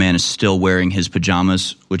the man is still wearing his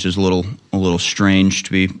pajamas, which is a little strange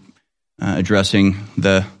to be addressing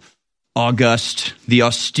the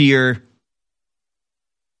austere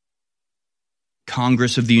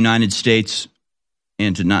Congress of the United States,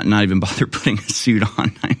 and to not even bother putting a suit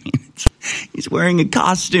on. I mean, he's wearing a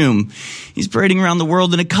costume. He's parading around the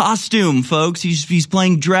world in a costume, folks. He's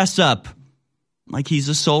playing dress up like he's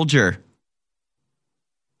a soldier.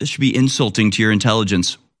 This should be insulting to your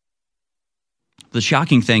intelligence. The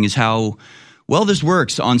shocking thing is how well, this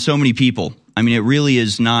works on so many people. I mean, it really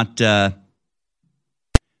is not okay,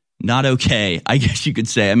 I guess you could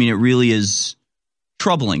say. I mean, it really is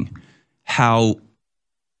troubling how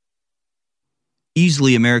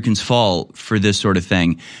easily Americans fall for this sort of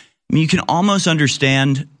thing. I mean, you can almost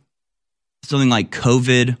understand something like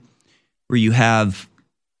COVID, where you have,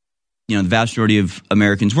 the vast majority of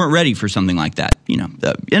Americans weren't ready for something like that.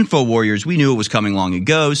 The info warriors, we knew it was coming long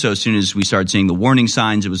ago. So as soon as we started seeing the warning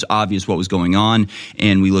signs, it was obvious what was going on.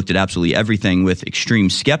 And we looked at absolutely everything with extreme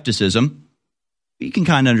skepticism. You can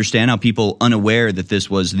kind of understand how people unaware that this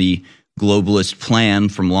was the globalist plan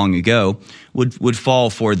from long ago would fall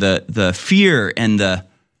for the fear and the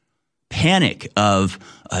panic of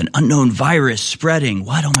an unknown virus spreading.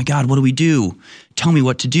 What? Oh my God, what do we do? Tell me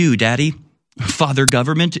what to do, Daddy. Father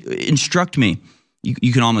government, instruct me.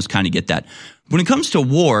 You can almost kind of get that. When it comes to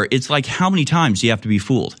war, it's like, how many times do you have to be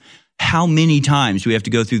fooled? How many times do we have to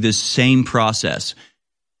go through this same process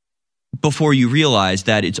before you realize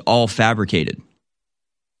that it's all fabricated,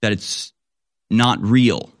 that it's not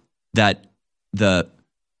real, that the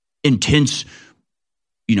intense,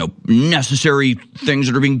 necessary things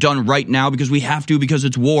that are being done right now because we have to, because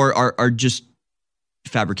it's war, are just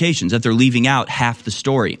fabrications, that they're leaving out half the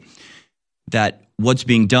story, that what's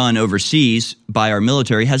being done overseas by our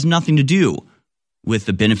military has nothing to do with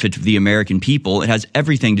the benefit of the American people. It has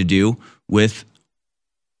everything to do with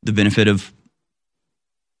the benefit of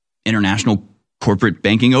international corporate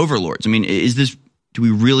banking overlords. I mean, do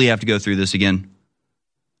we really have to go through this again?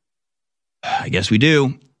 I guess we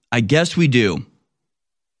do.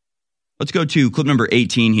 Let's go to clip number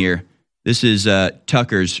 18 here. This is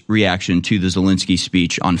Tucker's reaction to the Zelensky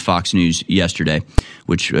speech on Fox News yesterday,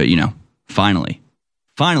 which,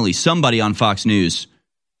 finally, somebody on Fox News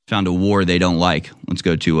found a war they don't like. Let's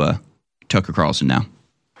go to Tucker Carlson now.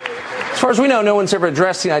 As far as we know, no one's ever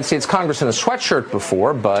addressed the United States Congress in a sweatshirt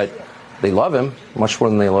before, but they love him much more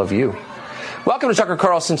than they love you. Welcome to Tucker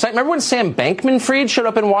Carlson Tonight. Remember when Sam Bankman-Fried showed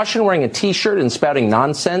up in Washington wearing a T-shirt and spouting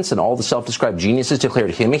nonsense, and all the self-described geniuses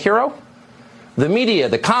declared him a hero? The media,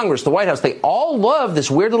 the Congress, the White House, they all love this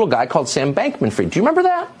weird little guy called Sam Bankman-Fried. Do you remember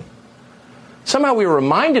that? Somehow we were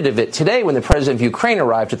reminded of it today when the president of Ukraine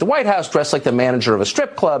arrived at the White House dressed like the manager of a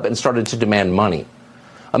strip club and started to demand money.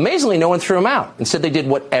 Amazingly, no one threw him out. Instead, they did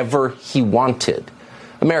whatever he wanted.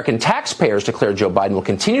 American taxpayers declared Joe Biden will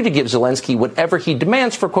continue to give Zelensky whatever he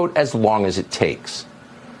demands for, quote, as long as it takes.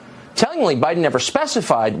 Tellingly, Biden never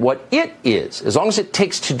specified what it is, as long as it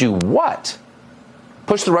takes to do what?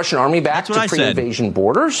 Push the Russian army back to pre-invasion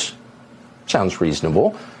borders? Sounds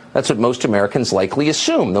reasonable. That's what most Americans likely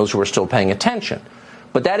assume, those who are still paying attention.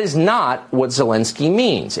 But that is not what Zelensky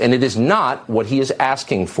means, and it is not what he is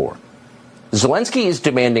asking for. Zelensky is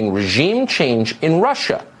demanding regime change in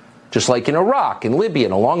Russia, just like in Iraq and Libya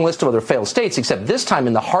and a long list of other failed states, except this time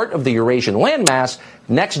in the heart of the Eurasian landmass,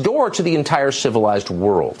 next door to the entire civilized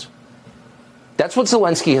world. That's what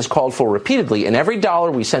Zelensky has called for repeatedly, and every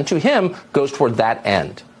dollar we send to him goes toward that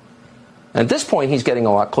end. And at this point, he's getting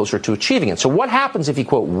a lot closer to achieving it. So what happens if he,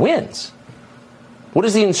 quote, wins? What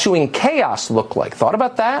does the ensuing chaos look like? Thought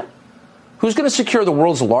about that? Who's going to secure the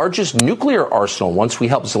world's largest nuclear arsenal once we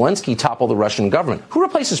help Zelensky topple the Russian government? Who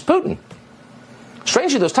replaces Putin?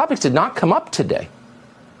 Strangely, those topics did not come up today,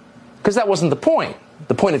 because that wasn't the point.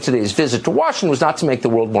 The point of today's visit to Washington was not to make the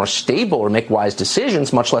world more stable or make wise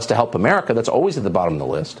decisions, much less to help America. That's always at the bottom of the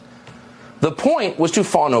list. The point was to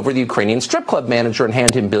fawn over the Ukrainian strip club manager and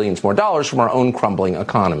hand him billions more dollars from our own crumbling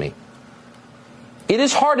economy. It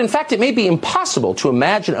is hard, in fact, it may be impossible to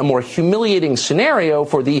imagine a more humiliating scenario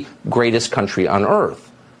for the greatest country on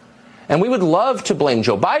earth. And we would love to blame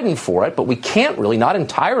Joe Biden for it, but we can't really, not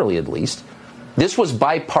entirely at least. This was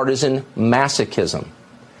bipartisan masochism.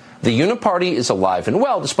 The Uniparty is alive and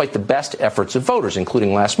well, despite the best efforts of voters,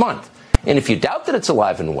 including last month. And if you doubt that it's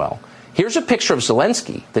alive and well, here's a picture of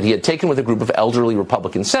Zelensky that he had taken with a group of elderly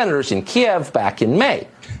Republican senators in Kiev back in May.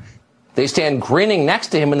 They stand grinning next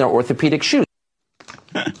to him in their orthopedic shoes.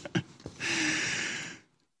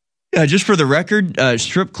 Yeah, just for the record,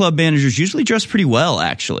 strip club managers usually dress pretty well,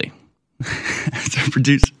 actually.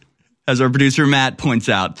 As our producer Matt points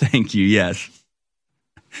out. Thank you, yes.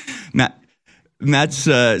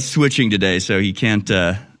 Matt's switching today, so he can't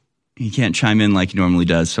chime in like he normally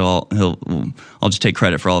does. So I'll just take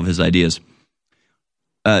credit for all of his ideas.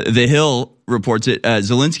 The Hill reports it.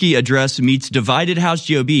 Zelensky address meets divided House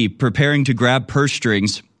GOP preparing to grab purse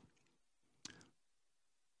strings.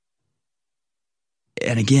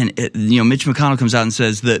 And again, Mitch McConnell comes out and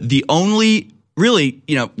says that the only really,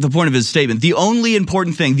 the point of his statement, the only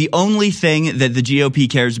important thing, the only thing that the GOP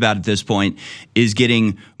cares about at this point is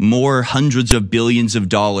getting more hundreds of billions of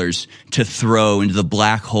dollars to throw into the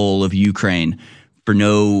black hole of Ukraine for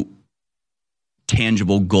no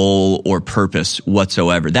tangible goal or purpose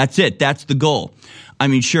whatsoever. That's it. That's the goal. I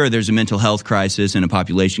mean, sure, there's a mental health crisis and a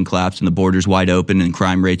population collapse and the border's wide open and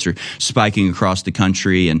crime rates are spiking across the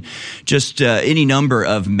country and just any number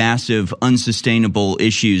of massive, unsustainable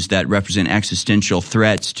issues that represent existential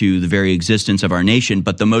threats to the very existence of our nation.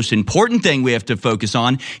 But the most important thing we have to focus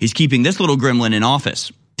on is keeping this little gremlin in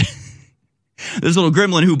office. This little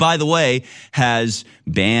gremlin who, by the way, has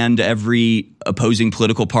banned every opposing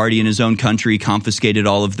political party in his own country, confiscated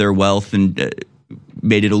all of their wealth, and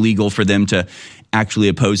made it illegal for them to actually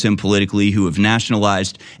oppose him politically, who have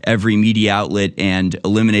nationalized every media outlet and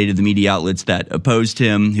eliminated the media outlets that opposed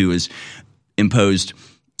him, who has imposed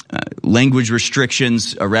language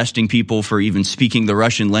restrictions, arresting people for even speaking the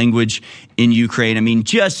Russian language in Ukraine. I mean,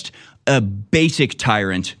 just a basic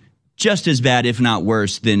tyrant, just as bad, if not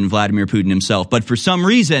worse, than Vladimir Putin himself. But for some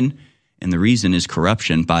reason, and the reason is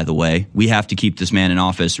corruption, by the way, we have to keep this man in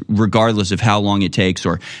office, regardless of how long it takes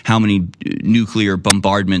or how many nuclear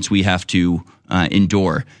bombardments we have to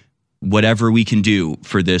endure. Whatever we can do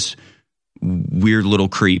for this weird little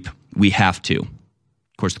creep, we have to.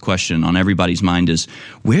 Of course, the question on everybody's mind is,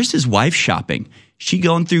 where's his wife shopping?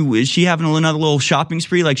 Is she having another little shopping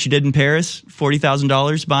spree like she did in Paris?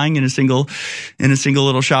 $40,000 buying in a single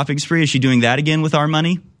little shopping spree? Is she doing that again with our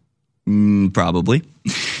money? Probably.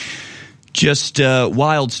 Just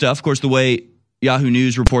wild stuff. Of course, the way Yahoo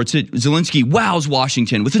News reports it, Zelensky wows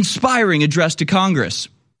Washington with inspiring address to Congress.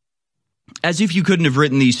 As if you couldn't have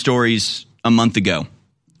written these stories a month ago,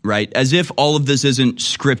 right? As if all of this isn't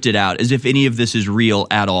scripted out, as if any of this is real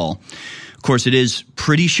at all. Of course, it is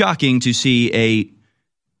pretty shocking to see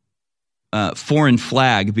a foreign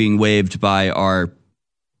flag being waved by our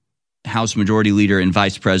House Majority Leader and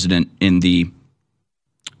Vice President in the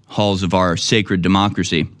halls of our sacred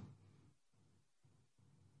democracy.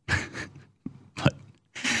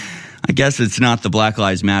 I guess it's not the Black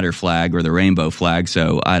Lives Matter flag or the rainbow flag,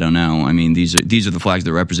 so I don't know. I mean, these are the flags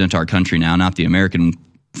that represent our country now, not the American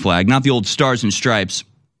flag, not the old stars and stripes.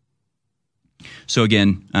 So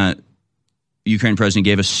again, Ukraine president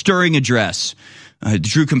gave a stirring address,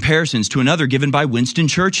 drew comparisons to another given by Winston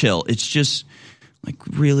Churchill. It's just like,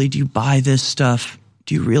 really, do you buy this stuff?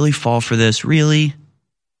 Do you really fall for this? Really?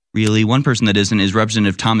 Really? One person that isn't is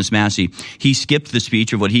Representative Thomas Massie. He skipped the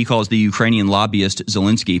speech of what he calls the Ukrainian lobbyist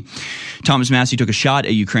Zelensky. Thomas Massie took a shot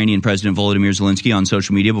at Ukrainian President Volodymyr Zelensky on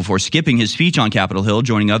social media before skipping his speech on Capitol Hill,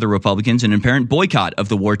 joining other Republicans in an apparent boycott of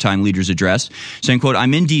the wartime leader's address, saying, quote,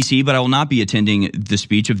 "I'm in D.C., but I will not be attending the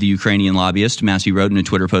speech of the Ukrainian lobbyist," Massie wrote in a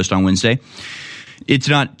Twitter post on Wednesday. It's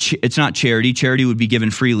not charity. Charity would be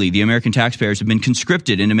given freely. The American taxpayers have been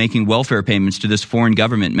conscripted into making welfare payments to this foreign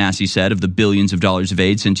government, Massie said, of the billions of dollars of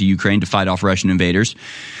aid sent to Ukraine to fight off Russian invaders.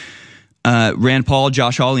 Rand Paul,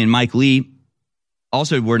 Josh Hawley, and Mike Lee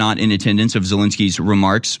also were not in attendance of Zelensky's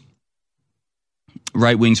remarks.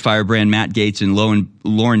 Right-wing's firebrand Matt Gaetz and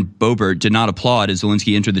Lauren Boebert did not applaud as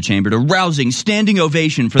Zelensky entered the chamber to rousing standing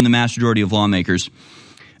ovation from the mass majority of lawmakers.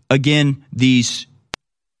 Again, these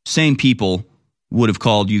same people would have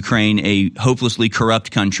called Ukraine a hopelessly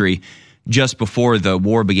corrupt country just before the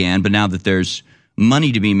war began. But now that there's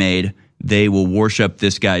money to be made, they will worship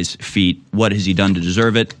this guy's feet. What has he done to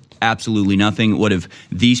deserve it? Absolutely nothing. What have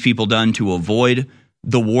these people done to avoid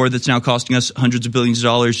the war that's now costing us hundreds of billions of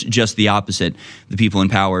dollars? Just the opposite. The people in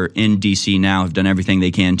power in D.C. now have done everything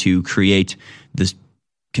they can to create the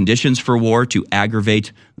conditions for war, to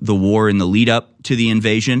aggravate the war in the lead up to the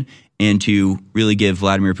invasion, and to really give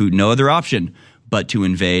Vladimir Putin no other option but to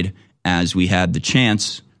invade. As we had the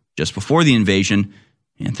chance just before the invasion,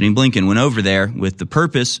 Anthony Blinken went over there with the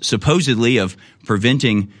purpose, supposedly, of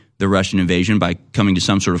preventing the Russian invasion by coming to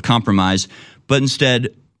some sort of compromise, but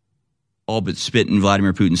instead all but spit in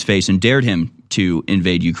Vladimir Putin's face and dared him to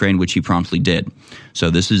invade Ukraine, which he promptly did. So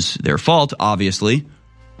this is their fault, obviously.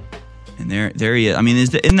 And there he is. I mean,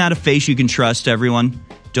 isn't that a face you can trust, everyone?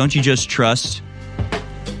 Don't you just trust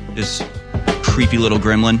this creepy little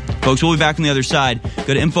gremlin? Folks, we'll be back on the other side.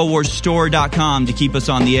 Go to InfoWarsStore.com to keep us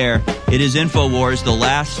on the air. It is InfoWars, the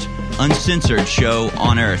last uncensored show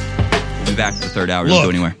on earth. We'll be back for the third hour. Don't go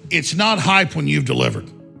anywhere. It's not hype when you've delivered.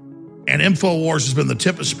 And InfoWars has been the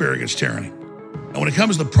tip of spear against tyranny. And when it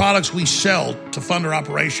comes to the products we sell to fund our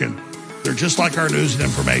operation, they're just like our news and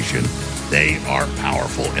information. They are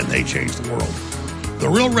powerful and they change the world. The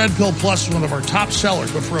Real Red Pill Plus is one of our top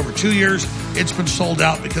sellers, but for over 2 years, it's been sold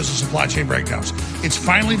out because of supply chain breakdowns. It's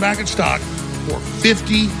finally back in stock for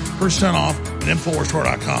 50% off at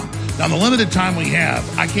InfoWarsStore.com. Now, in the limited time we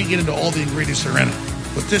have, I can't get into all the ingredients that are in it,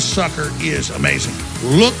 but this sucker is amazing.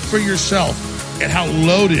 Look for yourself at how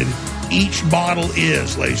loaded each bottle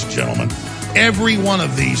is, ladies and gentlemen. Every one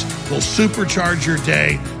of these will supercharge your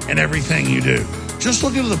day and everything you do. Just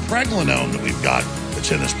look at the pregnenolone that we've got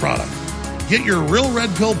that's in this product. Get your Real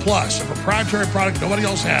Red Pill Plus, a proprietary product nobody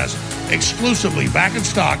else has, exclusively back in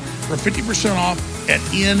stock for 50% off at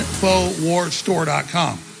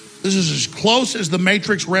InfoWarsStore.com. This is as close as the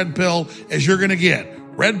Matrix Red Pill as you're going to get.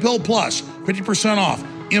 Red Pill Plus, 50% off,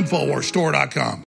 InfoWarsStore.com.